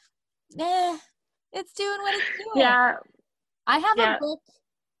it's doing what it's doing. Yeah. I have a book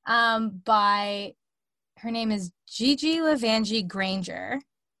by, her name is Gigi Lavangi Grazer.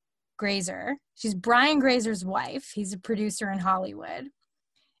 She's Brian Grazer's wife. He's a producer in Hollywood.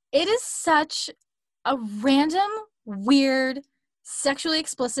 It is such a random, weird, sexually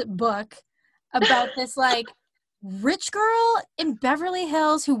explicit book about this like rich girl in Beverly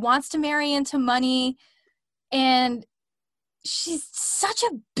Hills who wants to marry into money, and she's such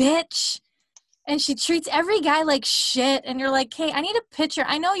a bitch. And she treats every guy like shit. And you're like, hey, I need a picture.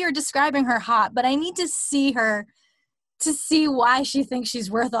 I know you're describing her hot, but I need to see her to see why she thinks she's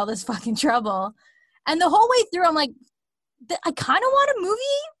worth all this fucking trouble. And the whole way through, I'm like, I kind of want a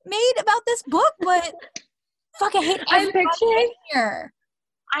movie made about this book, but fuck, I hate everybody here.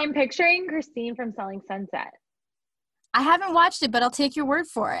 I'm picturing Christine from Selling Sunset. I haven't watched it, but I'll take your word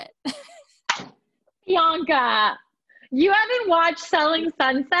for it. Bianca, you haven't watched Selling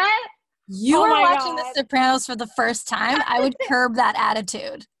Sunset? You are watching The Sopranos for the first time. I would curb that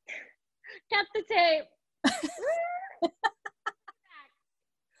attitude. Cut the tape.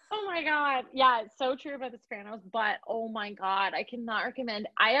 Oh my God. Yeah, it's so true about The Sopranos, but oh my God, I cannot recommend.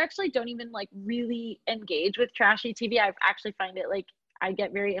 I actually don't even like really engage with trashy TV. I actually find it like I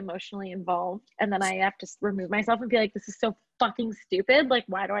get very emotionally involved, and then I have to remove myself and be like, this is so fucking stupid. Like,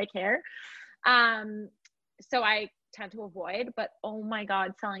 why do I care? So I tend to avoid, but oh my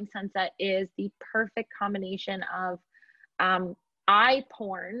God, Selling Sunset is the perfect combination of eye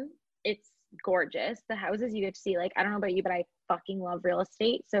porn. It's gorgeous. The houses you get to see, like, I don't know about you, but I fucking love real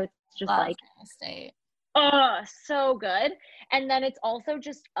estate. So it's just love like real estate. Oh, so good. And then it's also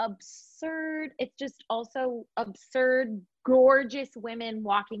just absurd. It's just also absurd, gorgeous women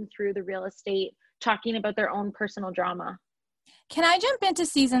walking through the real estate, talking about their own personal drama. Can I jump into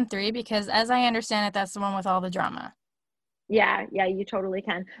season 3? Because as I understand it, that's the one with all the drama. Yeah, you totally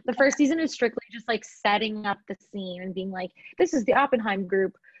can. The first season is strictly just like setting up the scene and being like, this is the Oppenheim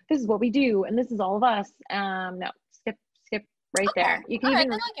group. This is what we do. And this is all of us. No, skip right there. You can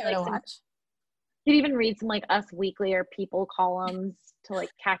even you can even read some like Us Weekly or People columns to like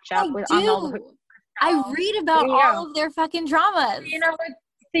catch up with on all the. I read about all of their fucking dramas.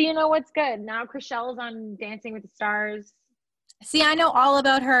 You know what's good. Now Chrishell's on Dancing with the Stars. See, I know all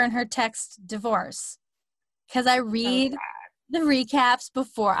about her and her text divorce because I read the recaps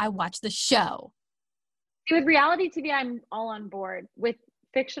before I watch the show. See, with reality TV, I'm all on board. With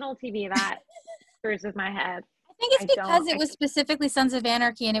fictional TV, that screws with my head. I think it's because it was specifically Sons of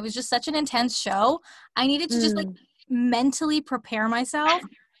Anarchy and it was just such an intense show. I needed to just like mentally prepare myself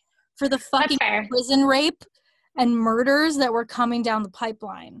for the fucking prison rape and murders that were coming down the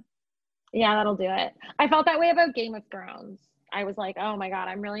pipeline. Yeah, that'll do it. I felt that way about Game of Thrones. I was like, oh my God,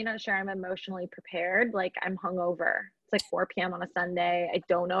 I'm really not sure I'm emotionally prepared. Like, I'm hungover. It's like 4 p.m. on a Sunday. I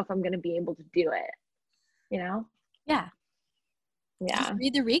don't know if I'm going to be able to do it. You know? Yeah. Yeah. Just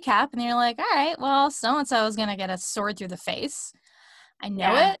read the recap and you're like, all right, well, so-and-so is going to get a sword through the face. I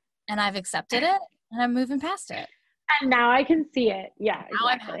know it and I've accepted it and I'm moving past it. And now I can see it. Yeah, now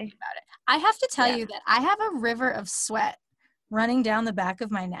I'm happy about it. I have to tell you that I have a river of sweat running down the back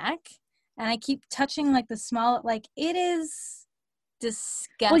of my neck and I keep touching like the small, like it is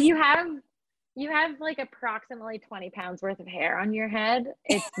disgusting. Well, You have like approximately 20 pounds worth of hair on your head.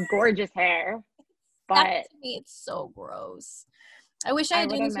 It's gorgeous hair, but to me, it's so gross. I wish I had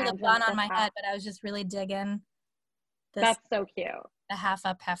done this with a bun on my head, but I was just really digging this. That's so cute. The half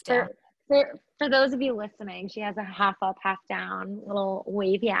up, half down. For those of you listening, she has a half up, half down little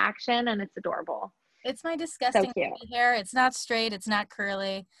wavy action, and it's adorable. It's my disgusting hair. It's not straight. It's not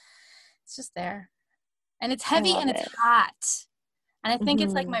curly. It's just there. And it's heavy and it's hot. And I think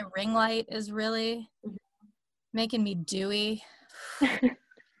it's like my ring light is really making me dewy.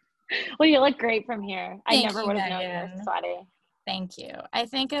 Well, you look great from here. I never would have known you were sweaty. Thank you. I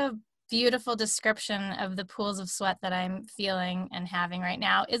think a beautiful description of the pools of sweat that I'm feeling and having right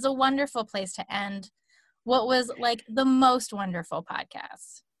now is a wonderful place to end what was like the most wonderful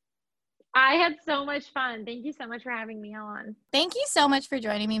podcast. I had so much fun. Thank you so much for having me on. Thank you so much for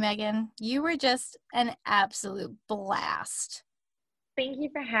joining me, Megan. You were just an absolute blast. Thank you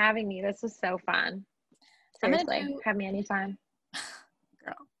for having me. This was so fun. Seriously, have me anytime.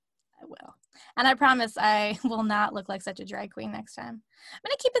 Girl, I will. And I promise I will not look like such a drag queen next time. I'm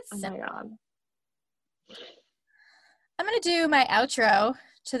going to keep it simple. Oh my God. I'm going to do my outro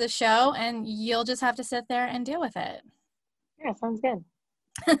to the show, and you'll just have to sit there and deal with it. Yeah, sounds good.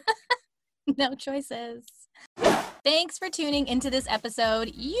 No choices. Thanks for tuning into this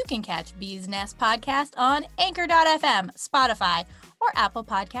episode. You can catch Bee's Nest Podcast on Anchor.fm, Spotify, or Apple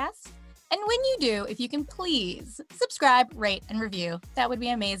Podcasts. And when you do, if you can please subscribe, rate, and review, that would be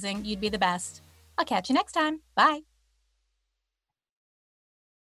amazing. You'd be the best. I'll catch you next time. Bye.